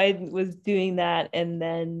 So I was doing that, and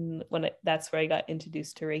then that's where I got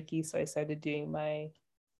introduced to Reiki. So I started doing my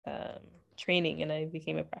training, and I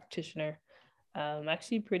became a practitioner.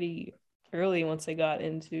 Actually, pretty early once I got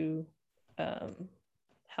into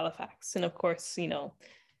Halifax, and of course,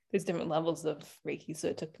 there's different levels of Reiki. So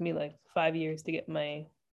it took me like 5 years to get my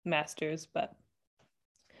master's, but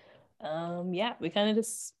yeah, we kind of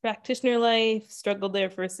just practitioner life, struggled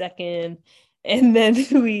there for a second, and then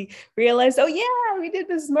we realized, oh yeah, we did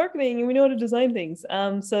business marketing and we know how to design things.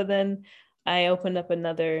 So then I opened up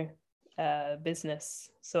another business.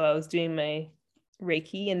 So I was doing my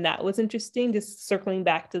Reiki, and that was interesting. Just circling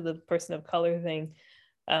back to the person of color thing.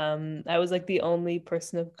 I was like the only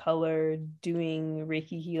person of color doing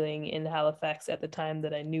Reiki healing in Halifax at the time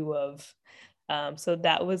that I knew of. So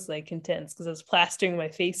that was like intense because I was plastering my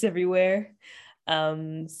face everywhere.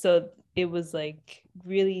 So it was like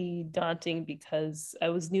really daunting because I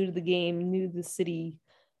was new to the game, new to the city,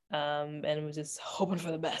 and was just hoping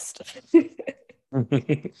for the best.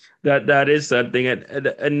 That is something,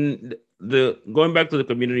 and the going back to the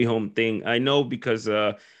community home thing, I know because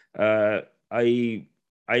uh I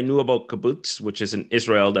I knew about kibbutz, which is in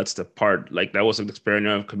Israel. That's the part, like, that was an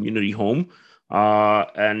experiment of community home,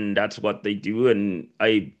 and that's what they do. And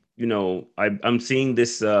I'm seeing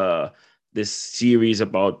this series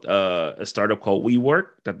about a startup called WeWork,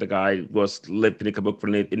 that the guy was lived in a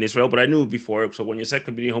kibbutz in Israel, but I knew before. So when you said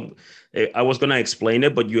community home, I was gonna explain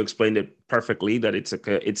it, but you explained it perfectly. That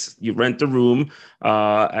it's you rent a room,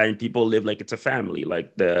 and people live like it's a family.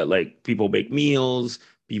 Like people make meals.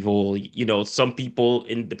 People, some people,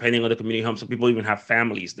 in depending on the community home, some people even have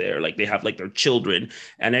families there. Like they have like their children,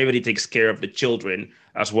 and everybody takes care of the children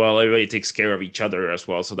as well. Everybody takes care of each other as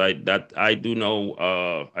well. So that I do know.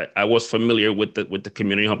 I was familiar with the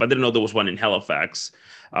community home. I didn't know there was one in Halifax.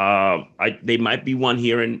 They might be one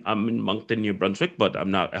here I'm in Moncton, New Brunswick, but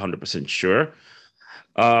I'm not 100% sure.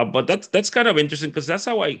 But that's kind of interesting because that's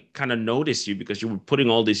how I kind of noticed you, because you were putting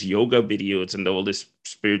all these yoga videos and all this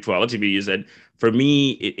spirituality videos. And for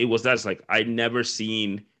me, it was that's like I never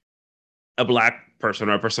seen a black person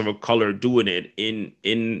or a person of color doing it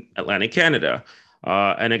in Atlantic Canada.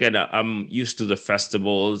 And again, I'm used to the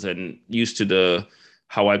festivals and used to the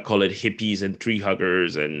how I call it hippies and tree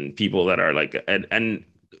huggers and people that are like, and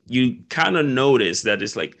you kind of notice that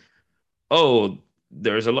it's like, oh,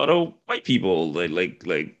 there's a lot of white people, like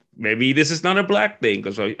maybe this is not a black thing,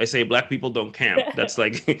 because I say black people don't camp. That's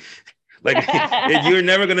like like you're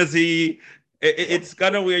never gonna see it's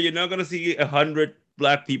kind of weird. You're not gonna see 100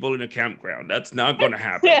 black people in a campground. That's not gonna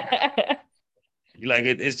happen. Like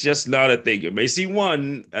it's just not a thing. You may see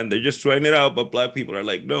one and they're just trying it out, but black people are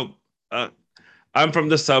like, no, uh, I'm from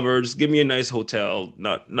the suburbs. Give me a nice hotel.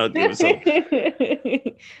 Not give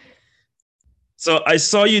it. So I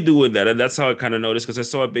saw you doing that, and that's how I kind of noticed, because I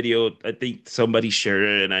saw a video. I think somebody shared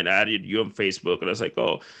it, and I added you on Facebook, and I was like,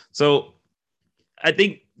 oh. So I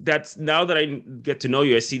think that's, now that I get to know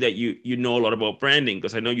you, I see that you know a lot about branding,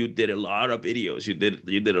 because I know you did a lot of videos. You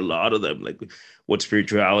did a lot of them, like with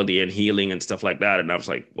spirituality and healing and stuff like that. And I was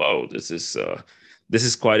like, whoa, this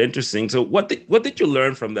is quite interesting. So what did you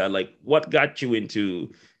learn from that? Like, what got you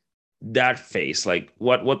into that phase? Like,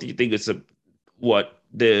 what do you think is what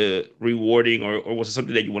the rewarding, or was it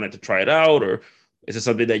something that you wanted to try it out, or is it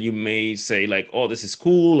something that you may say like, oh, this is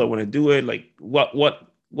cool, I want to do it? Like, what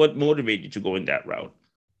motivated you to go in that route?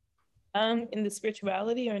 In the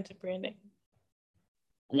spirituality or into branding?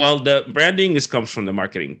 Well, the branding is comes from the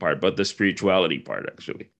marketing part, but the spirituality part,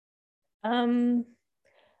 actually. Um,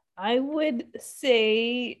 I would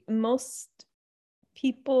say most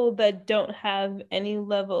people that don't have any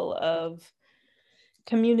level of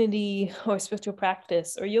community or spiritual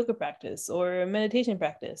practice or yoga practice or meditation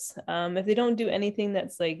practice, if they don't do anything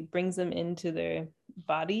that's like brings them into their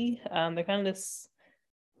body, they're kind of just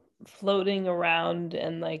floating around,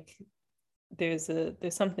 and like there's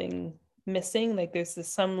something missing. Like there's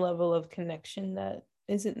some level of connection that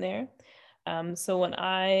isn't there. So when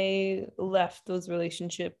I left those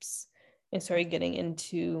relationships and started getting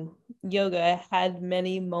into yoga, I had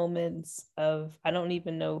many moments of I don't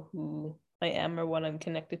even know who I am or what I'm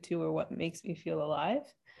connected to or what makes me feel alive.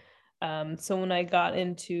 So when I got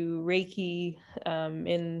into Reiki,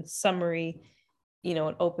 in summary,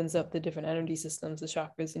 it opens up the different energy systems, the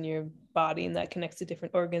chakras in your body, and that connects to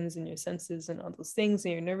different organs and your senses and all those things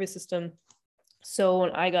in your nervous system. So when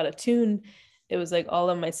I got attuned, it was like all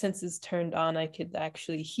of my senses turned on. I could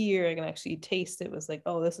actually hear, I can actually taste. It was like,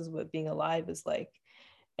 oh, this is what being alive is like.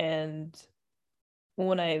 And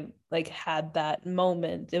when I like had that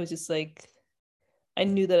moment, it was just like I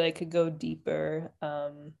knew that I could go deeper,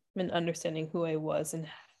 in understanding who I was and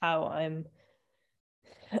how I'm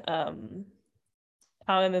um,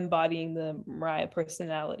 how I'm embodying the Mariah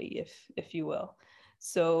personality, if you will.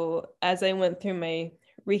 So as I went through my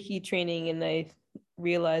Reiki training and I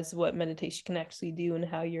realized what meditation can actually do and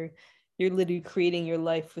how you're literally creating your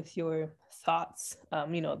life with your thoughts.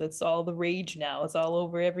 That's all the rage now. It's all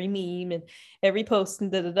over every meme and every post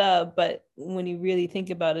and But when you really think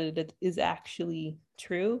about it, it is actually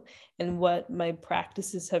true. And what my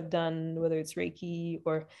practices have done, whether it's Reiki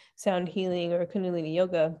or sound healing or Kundalini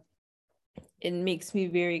yoga, it makes me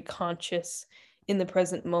very conscious in the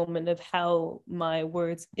present moment of how my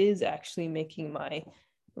words is actually making my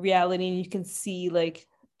reality. And you can see like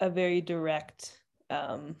a very direct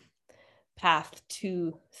path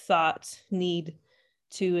to thought, need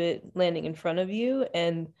to it landing in front of you.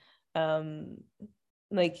 And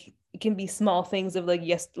like it can be small things of like,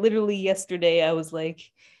 yes, literally yesterday I was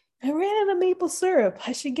like, I ran out of maple syrup,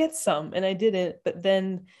 I should get some, and I didn't. But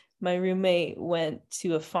then my roommate went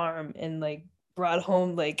to a farm and like brought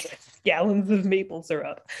home like gallons of maple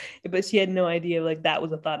syrup, but she had no idea like that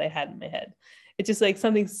was a thought I had in my head. It's just like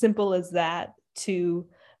something simple as that to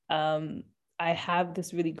I have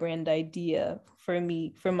this really grand idea for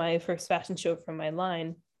me for my first fashion show for my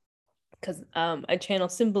line, because I channel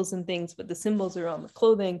symbols and things, but the symbols are on the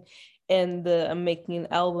clothing, and I'm making an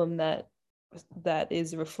album that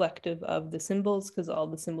is reflective of the symbols, because all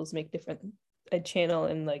the symbols make different. I channel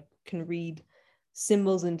and like can read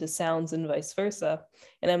symbols into sounds and vice versa.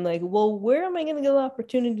 And I'm like, well, where am I going to get the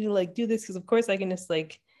opportunity to like do this? Because of course I can just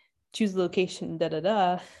like choose location,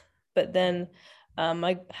 But then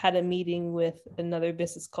I had a meeting with another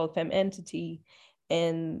business called Femme Entity,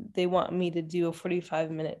 and they want me to do a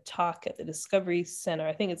 45-minute talk at the Discovery Center.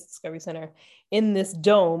 I think it's Discovery Center, in this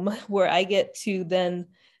dome, where I get to then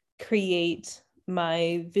create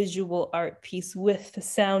my visual art piece with the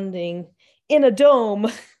sounding in a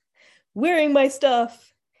dome, wearing my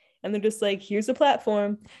stuff. And they're just like, here's a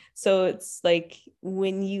platform. So it's like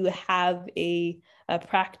when you have a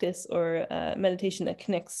practice or a meditation that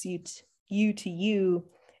connects you to you,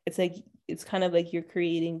 it's like, it's kind of like you're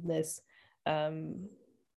creating this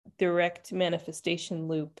direct manifestation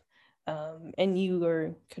loop, and you are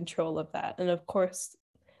in control of that. And of course,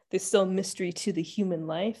 there's still mystery to the human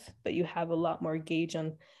life, but you have a lot more gauge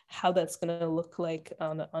on how that's going to look like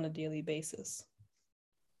on a daily basis.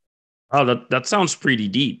 Oh, that sounds pretty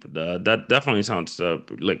deep. That definitely sounds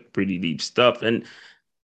like pretty deep stuff. And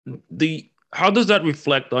how does that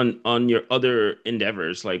reflect on your other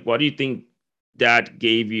endeavors? Like, what do you think that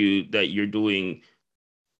gave you that you're doing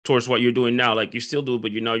towards what you're doing now? Like, you still do,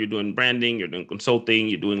 but you're doing branding, you're doing consulting,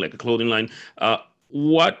 you're doing like a clothing line.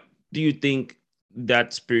 What do you think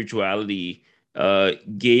that spirituality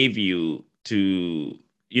gave you to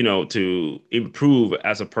improve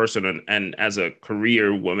as a person and as a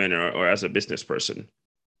career woman or as a business person?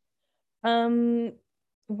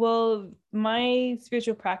 Well, my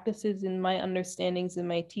spiritual practices and my understandings and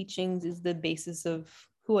my teachings is the basis of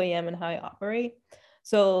who I am and how I operate.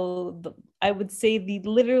 So I would say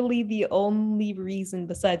literally the only reason,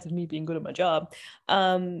 besides me being good at my job,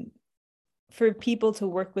 for people to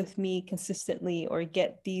work with me consistently or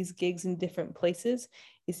get these gigs in different places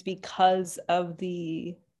is because of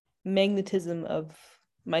the magnetism of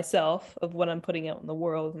myself, of what I'm putting out in the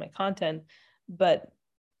world, my content, but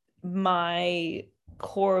my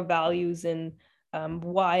core values and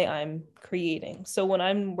why I'm creating. So when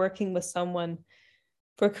I'm working with someone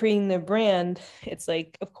for creating their brand, it's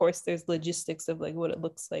like, of course, there's logistics of like what it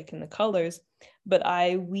looks like in the colors, but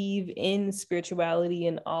I weave in spirituality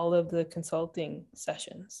in all of the consulting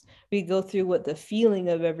sessions. We go through what the feeling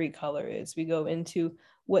of every color is. We go into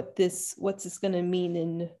what's this going to mean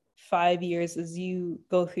in 5 years as you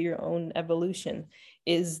go through your own evolution.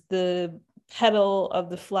 Is the petal of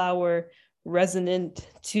the flower resonant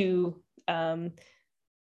to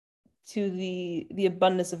the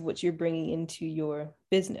abundance of what you're bringing into your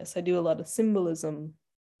business? I do a lot of symbolism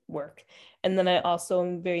work. And then I also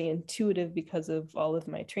am very intuitive because of all of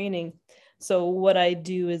my training. So what I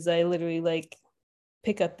do is I literally like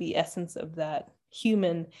pick up the essence of that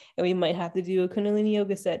human, and we might have to do a Kundalini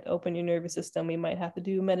yoga set, open your nervous system. We might have to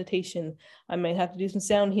do meditation. I might have to do some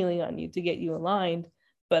sound healing on you to get you aligned,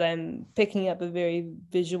 but I'm picking up a very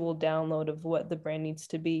visual download of what the brand needs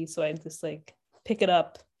to be. So I just like pick it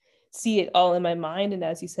up, see it all in my mind. And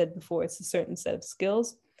as you said before, it's a certain set of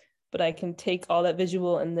skills, but I can take all that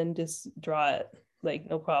visual and then just draw it like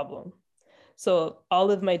no problem. So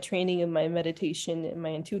all of my training and my meditation and my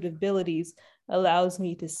intuitive abilities allows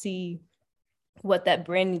me to see what that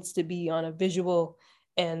brand needs to be on a visual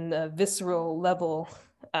and a visceral level,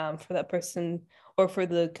 for that person or for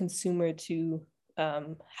the consumer to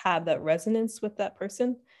have that resonance with that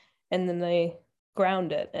person, and then I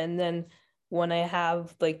ground it. And then when I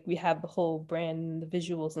have like we have the whole brand and the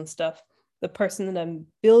visuals and stuff, the person that I'm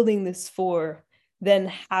building this for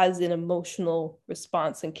then has an emotional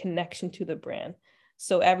response and connection to the brand.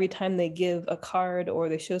 So every time they give a card or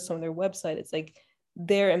they show some on their website, it's like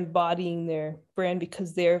they're embodying their brand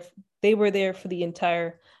because they were there for the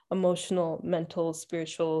entire emotional, mental,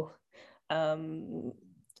 spiritual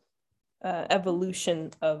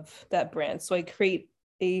evolution of that brand. So I create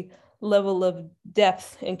a level of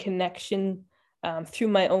depth and connection through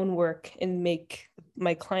my own work and make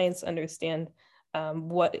my clients understand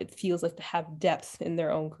what it feels like to have depth in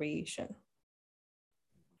their own creation.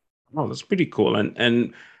 Oh, that's pretty cool.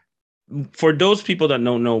 And for those people that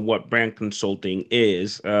don't know what brand consulting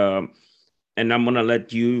is, and I'm gonna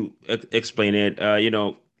let you explain it.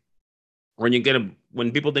 When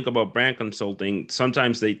when people think about brand consulting,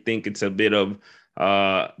 sometimes they think it's a bit of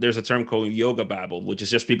there's a term called yoga babble, which is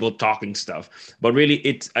just people talking stuff. But really,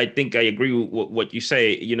 it's I think I agree with what you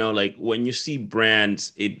say. Like when you see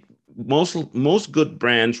brands, most good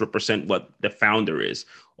brands represent what the founder is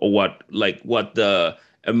or what the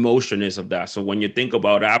emotion is of that. So when you think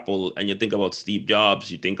about Apple and you think about Steve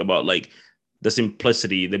Jobs, you think about like the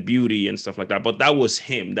simplicity, the beauty, and stuff like that. But that was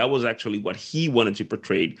him. That was actually what he wanted to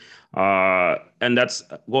portray. And that's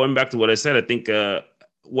going back to what I said. I think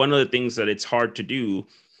one of the things that it's hard to do,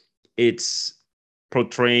 it's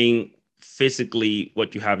portraying physically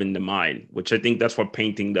what you have in the mind, which I think that's what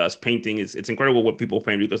painting does. Painting it's incredible what people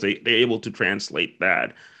paint because they're able to translate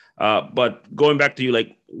that. But going back to you,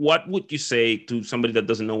 like, what would you say to somebody that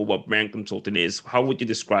doesn't know what brand consulting is? How would you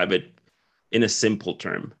describe it in a simple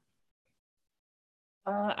term?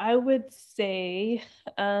 I would say,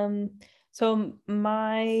 so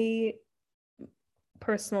my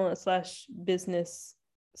personal slash business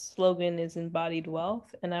slogan is embodied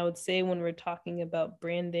wealth. And I would say when we're talking about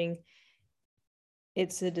branding,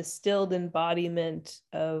 it's a distilled embodiment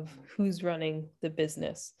of who's running the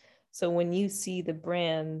business. So when you see the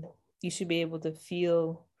brand, you should be able to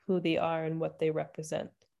feel who they are and what they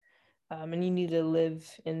represent. And you need to live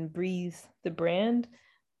and breathe the brand,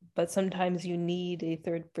 but sometimes you need a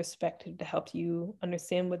third perspective to help you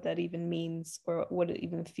understand what that even means or what it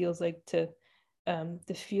even feels like to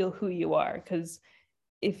feel who you are. Because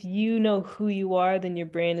if you know who you are, then your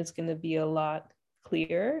brand is going to be a lot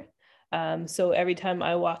clearer. So every time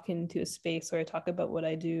I walk into a space or I talk about what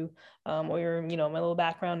I do, or my little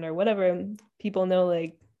background or whatever, people know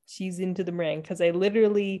like she's into the brand because I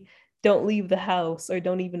literally don't leave the house or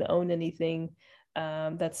don't even own anything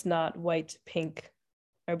that's not white, pink,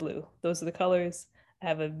 or blue. Those are the colors. I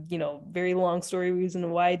have a very long story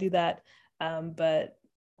reason why I do that, but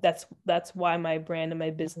that's why my brand and my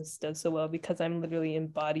business does so well, because I'm literally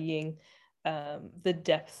embodying the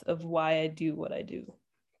depth of why I do what I do.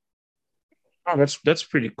 Oh, that's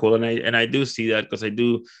pretty cool, and I do see that because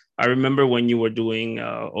I remember when you were doing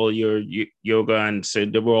all your yoga and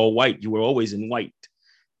said they were all white. You were always in white,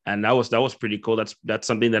 and that was pretty cool. That's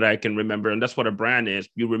something that I can remember, and that's what a brand is.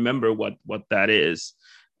 You remember what that is,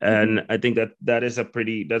 and I think that's a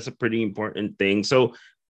pretty important thing. So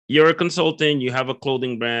you're a consultant, you have a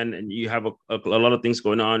clothing brand, and you have a lot of things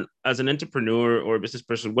going on. As an entrepreneur or a business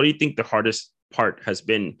person, what do you think the hardest part has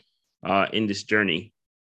been in this journey?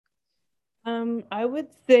 I would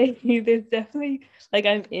say there's definitely like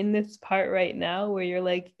I'm in this part right now where you're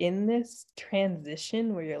like in this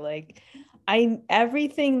transition where you're like, I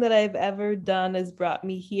everything that I've ever done has brought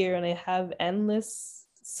me here and I have endless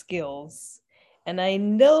skills. And I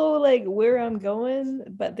know like where I'm going,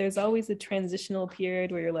 but there's always a transitional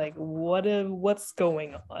period where you're like, what's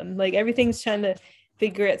going on? Like everything's trying to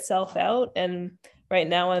figure itself out. And right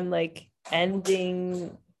now I'm like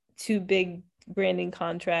ending two big branding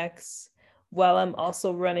contracts while I'm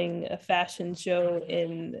also running a fashion show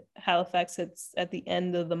in Halifax. It's at the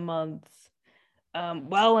end of the month.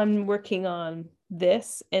 While I'm working on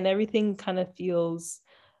this, and everything kind of feels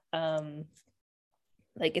um,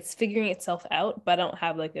 like it's figuring itself out, but I don't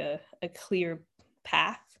have like a clear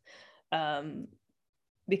path um,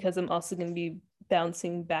 because I'm also going to be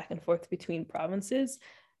bouncing back and forth between provinces.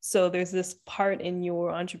 So there's this part in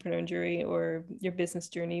your entrepreneur journey or your business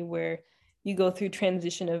journey where you go through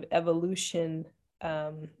transition of evolution,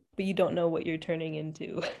 but you don't know what you're turning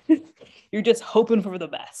into. You're just hoping for the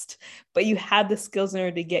best, but you have the skills in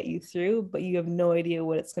order to get you through, but you have no idea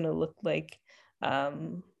what it's going to look like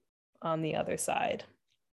on the other side.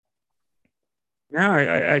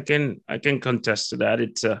 Yeah, I can contest to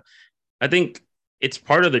that. I think it's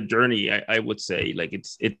part of the journey. I would say like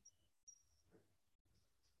it's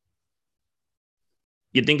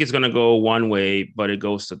you think it's going to go one way, but it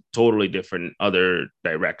goes a totally different other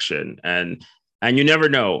direction. And you never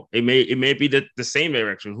know. It may be the same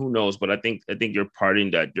direction. Who knows? But I think you're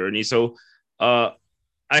parting that journey. So I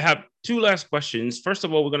have two last questions. First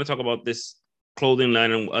of all, we're going to talk about this clothing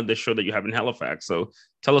line on the show that you have in Halifax. So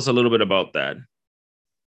tell us a little bit about that.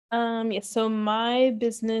 Yeah, so my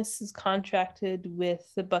business is contracted with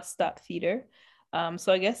the Bus Stop Theater.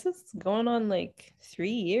 So I guess it's going on like 3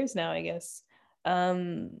 years now, I guess.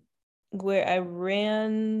 Um, where I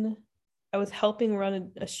was helping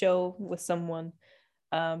run a show with someone,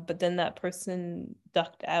 but then that person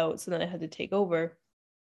ducked out, so then I had to take over.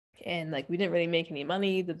 And like we didn't really make any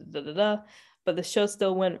money, but the show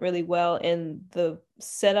still went really well. And the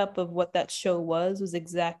setup of what that show was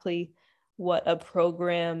exactly what a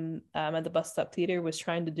program at the Bus Stop Theater was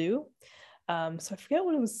trying to do. So I forget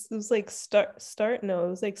what it was. It was like start. No, it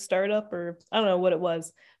was like startup, or I don't know what it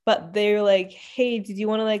was. But they're like, "Hey, did you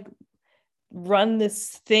want to like run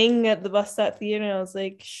this thing at the Bus Stop Theater?" And I was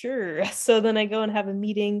like, "Sure." So then I go and have a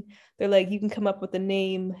meeting. They're like, "You can come up with a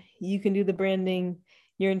name. You can do the branding.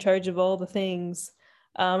 You're in charge of all the things."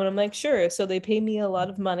 And I'm like, "Sure." So they pay me a lot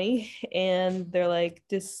of money, and they're like,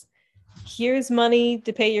 "Just here's money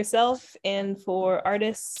to pay yourself. And for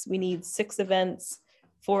artists, we need 6 events.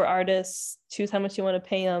 For artists, choose how much you want to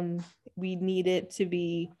pay them. We need it to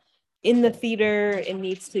be in the theater. It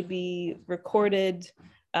needs to be recorded,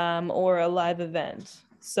 or a live event."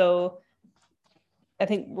 So I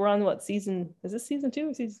think we're on what season? Is this season 2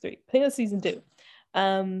 or season 3? I think it's season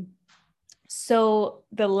 2. So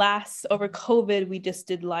the last, over COVID, we just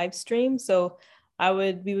did live stream. So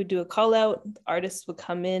we would do a call out, artists would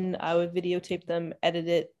come in, I would videotape them, edit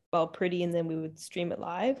it all pretty, and then we would stream it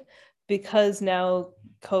live. Because now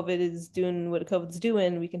COVID is doing what COVID's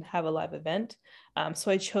doing, we can have a live event.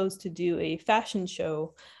 So I chose to do a fashion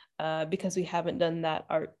show because we haven't done that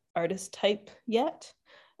artist type yet.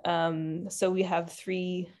 So we have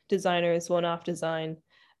 3 designers, one-off design,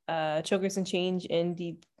 Chokers and Change, and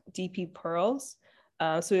DP Pearls.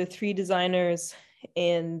 So we have 3 designers,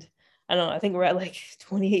 and I don't know, I think we're at like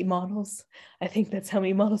 28 models. I think that's how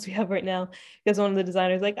many models we have right now, because one of the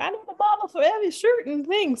designers like, "I need a model for every shirt and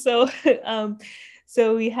thing." So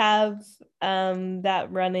so we have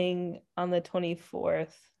that running on the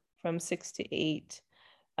 24th from 6 to 8.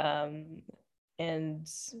 And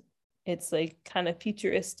it's like kind of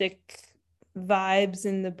futuristic vibes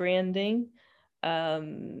in the branding.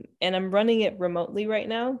 And I'm running it remotely right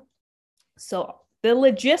now. So the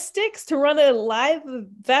logistics to run a live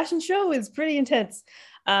fashion show is pretty intense.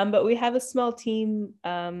 But we have a small team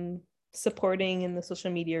supporting in the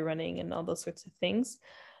social media running and all those sorts of things.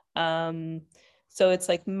 So it's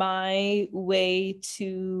like my way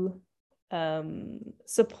to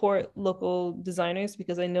support local designers,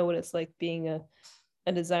 because I know what it's like being a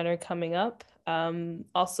designer coming up.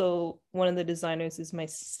 Also, one of the designers is my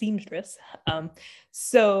seamstress.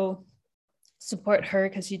 So support her,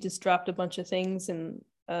 because she just dropped a bunch of things and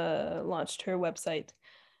launched her website.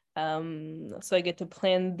 So I get to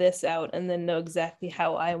plan this out and then know exactly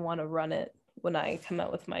how I want to run it when I come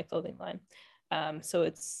out with my clothing line. So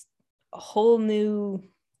it's a whole new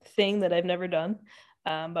thing that I've never done,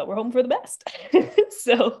 but we're hoping for the best.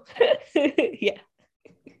 So yeah.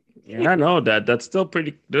 Yeah, I know that's still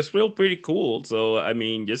pretty cool. So I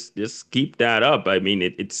mean, just keep that up. I mean,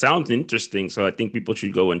 it sounds interesting. So I think people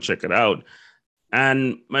should go and check it out.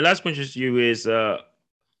 And my last question to you is,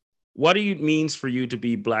 what do it means for you to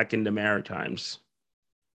be Black in the Maritimes?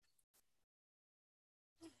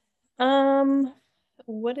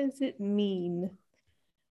 What does it mean?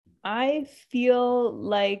 I feel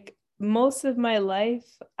like most of my life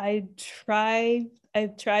I've tried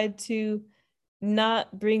to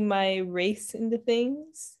not bring my race into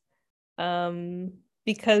things.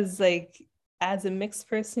 Because like as a mixed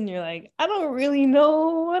person, you're like, I don't really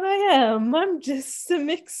know what I am. I'm just a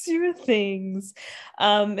mixture of things.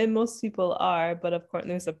 And most people are, but of course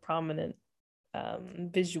there's a prominent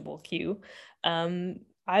visual cue.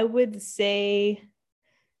 I would say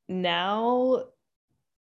now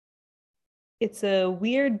it's a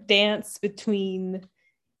weird dance between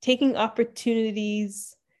taking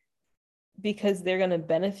opportunities because they're going to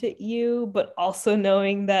benefit you, but also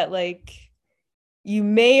knowing that like you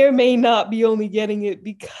may or may not be only getting it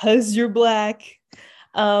because you're Black.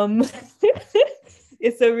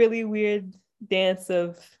 It's a really weird dance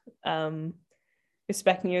of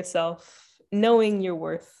respecting yourself, knowing your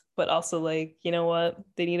worth, but also like, you know what,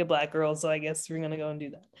 they need a Black girl, so I guess we're gonna go and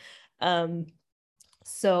do that.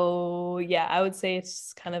 So yeah, I would say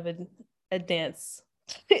it's kind of a dance.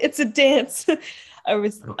 It's a dance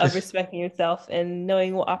of respecting yourself and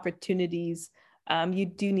knowing what opportunities you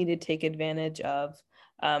do need to take advantage of.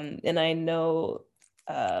 And I know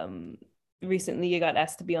recently you got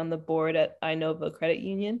asked to be on the board at Inova Credit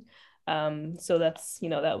Union. So that's,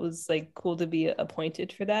 that was like cool to be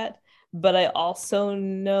appointed for that. But I also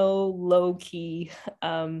know low key,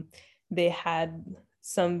 they had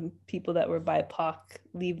some people that were BIPOC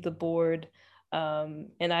leave the board. And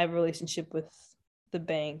I have a relationship with the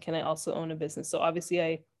bank, and I also own a business. So obviously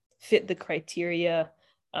I fit the criteria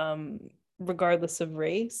regardless of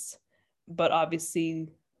race, but obviously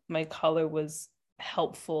my color was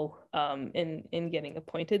helpful in getting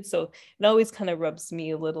appointed. So it always kind of rubs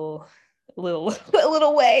me a little a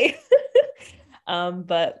little way.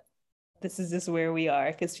 But this is just where we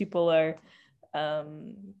are, because people are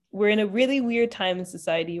we're in a really weird time in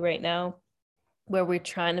society right now where we're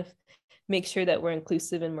trying to make sure that we're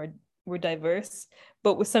inclusive and we're diverse,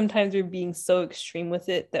 but sometimes we're being so extreme with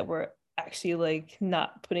it that we're actually like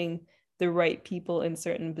not putting the right people in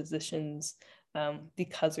certain positions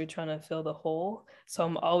because we're trying to fill the hole. So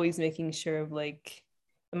I'm always making sure of like,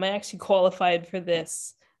 am I actually qualified for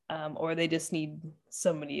this? Or they just need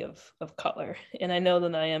somebody of color. And I know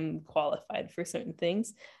that I am qualified for certain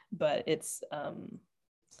things, but it's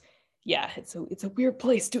it's a weird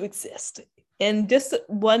place to exist. And just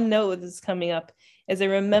one note that's coming up is I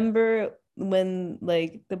remember when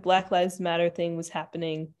like the Black Lives Matter thing was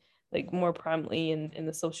happening, like more prominently in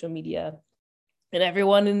the social media, and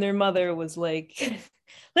everyone and their mother was like,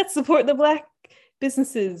 let's support the Black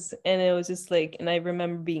businesses. And it was just like, and I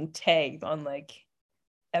remember being tagged on like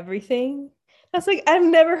everything. I was like, I've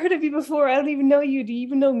never heard of you before. I don't even know you. Do you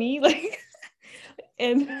even know me? Like,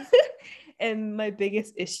 and and my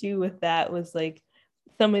biggest issue with that was like,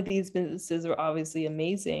 some of these businesses were obviously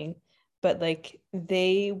amazing, but like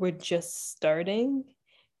they were just starting.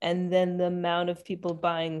 And then the amount of people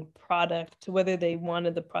buying product, whether they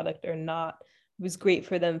wanted the product or not, was great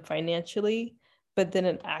for them financially, but then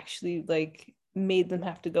it actually like made them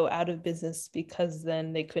have to go out of business because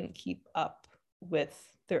then they couldn't keep up with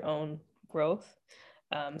their own growth.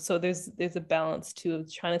 So there's a balance to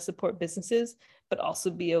trying to support businesses, but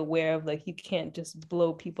also be aware of like, you can't just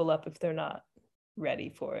blow people up if they're not ready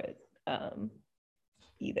for it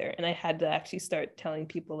either. And I had to actually start telling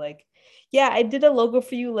people like, yeah, I did a logo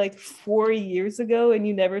for you like 4 years ago and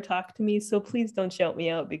you never talked to me, so please don't shout me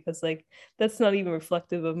out, because like that's not even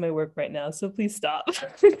reflective of my work right now, so please stop.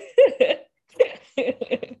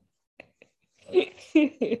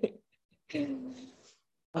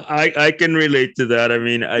 I can relate to that. I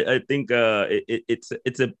mean, I think it's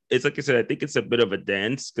like I said, I think it's a bit of a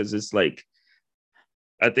dance, because it's like,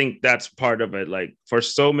 I think that's part of it. Like for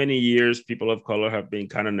so many years, people of color have been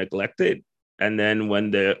kind of neglected. And then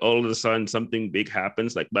when all of a sudden something big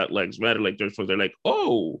happens, like Black Lives Matter, like George Floyd, they're like,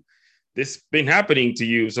 oh, this been happening to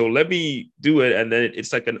you, so let me do it. And then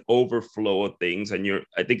it's like an overflow of things. And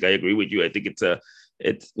I think I agree with you. I think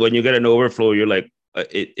it's when you get an overflow, you're like,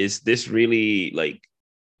 is this really like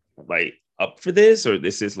up for this, or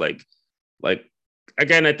this is like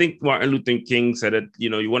again, I think Martin Luther King said it,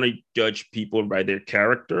 you want to judge people by their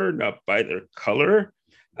character, not by their color.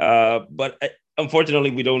 But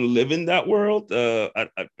unfortunately, we don't live in that world. I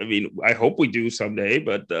mean, I hope we do someday,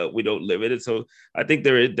 but we don't live in it. So I think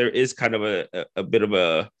there is kind of a bit of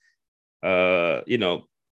a,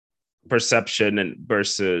 perception and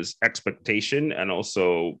versus expectation, and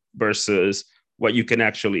also versus what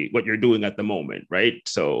you're doing at the moment, right?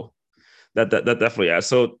 So that definitely, yeah.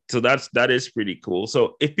 So that is pretty cool.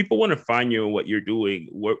 So if people want to find you and what you're doing,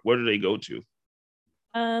 where do they go to?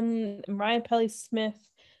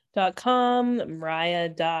 MariahPellysmith.com,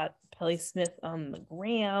 Mariah.Pellysmith on the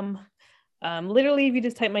gram. Literally, if you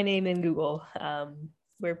just type my name in Google,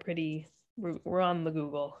 we're on the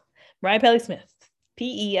Google. Mariah Pelley Smith,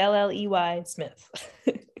 Pelley Smith.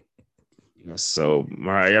 So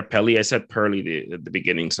Mariah Pelly, I said Pearly at the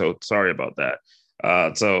beginning, so sorry about that.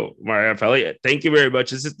 So Mariah Pelly, thank you very much.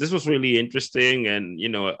 This was really interesting, and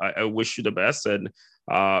I wish you the best. And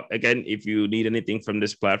again, if you need anything from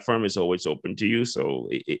this platform, it's always open to you. So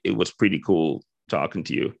it was pretty cool talking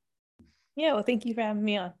to you. Yeah, well, thank you for having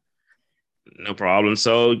me on. No problem.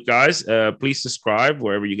 So, guys, please subscribe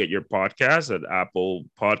wherever you get your podcasts, at Apple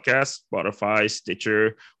Podcasts, Spotify,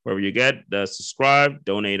 Stitcher, wherever you get. Subscribe,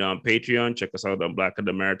 donate on Patreon. Check us out on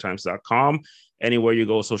blackinthemaritimes.com. Anywhere you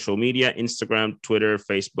go, social media, Instagram, Twitter,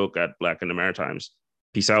 Facebook at Black in the Maritimes.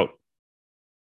 Peace out.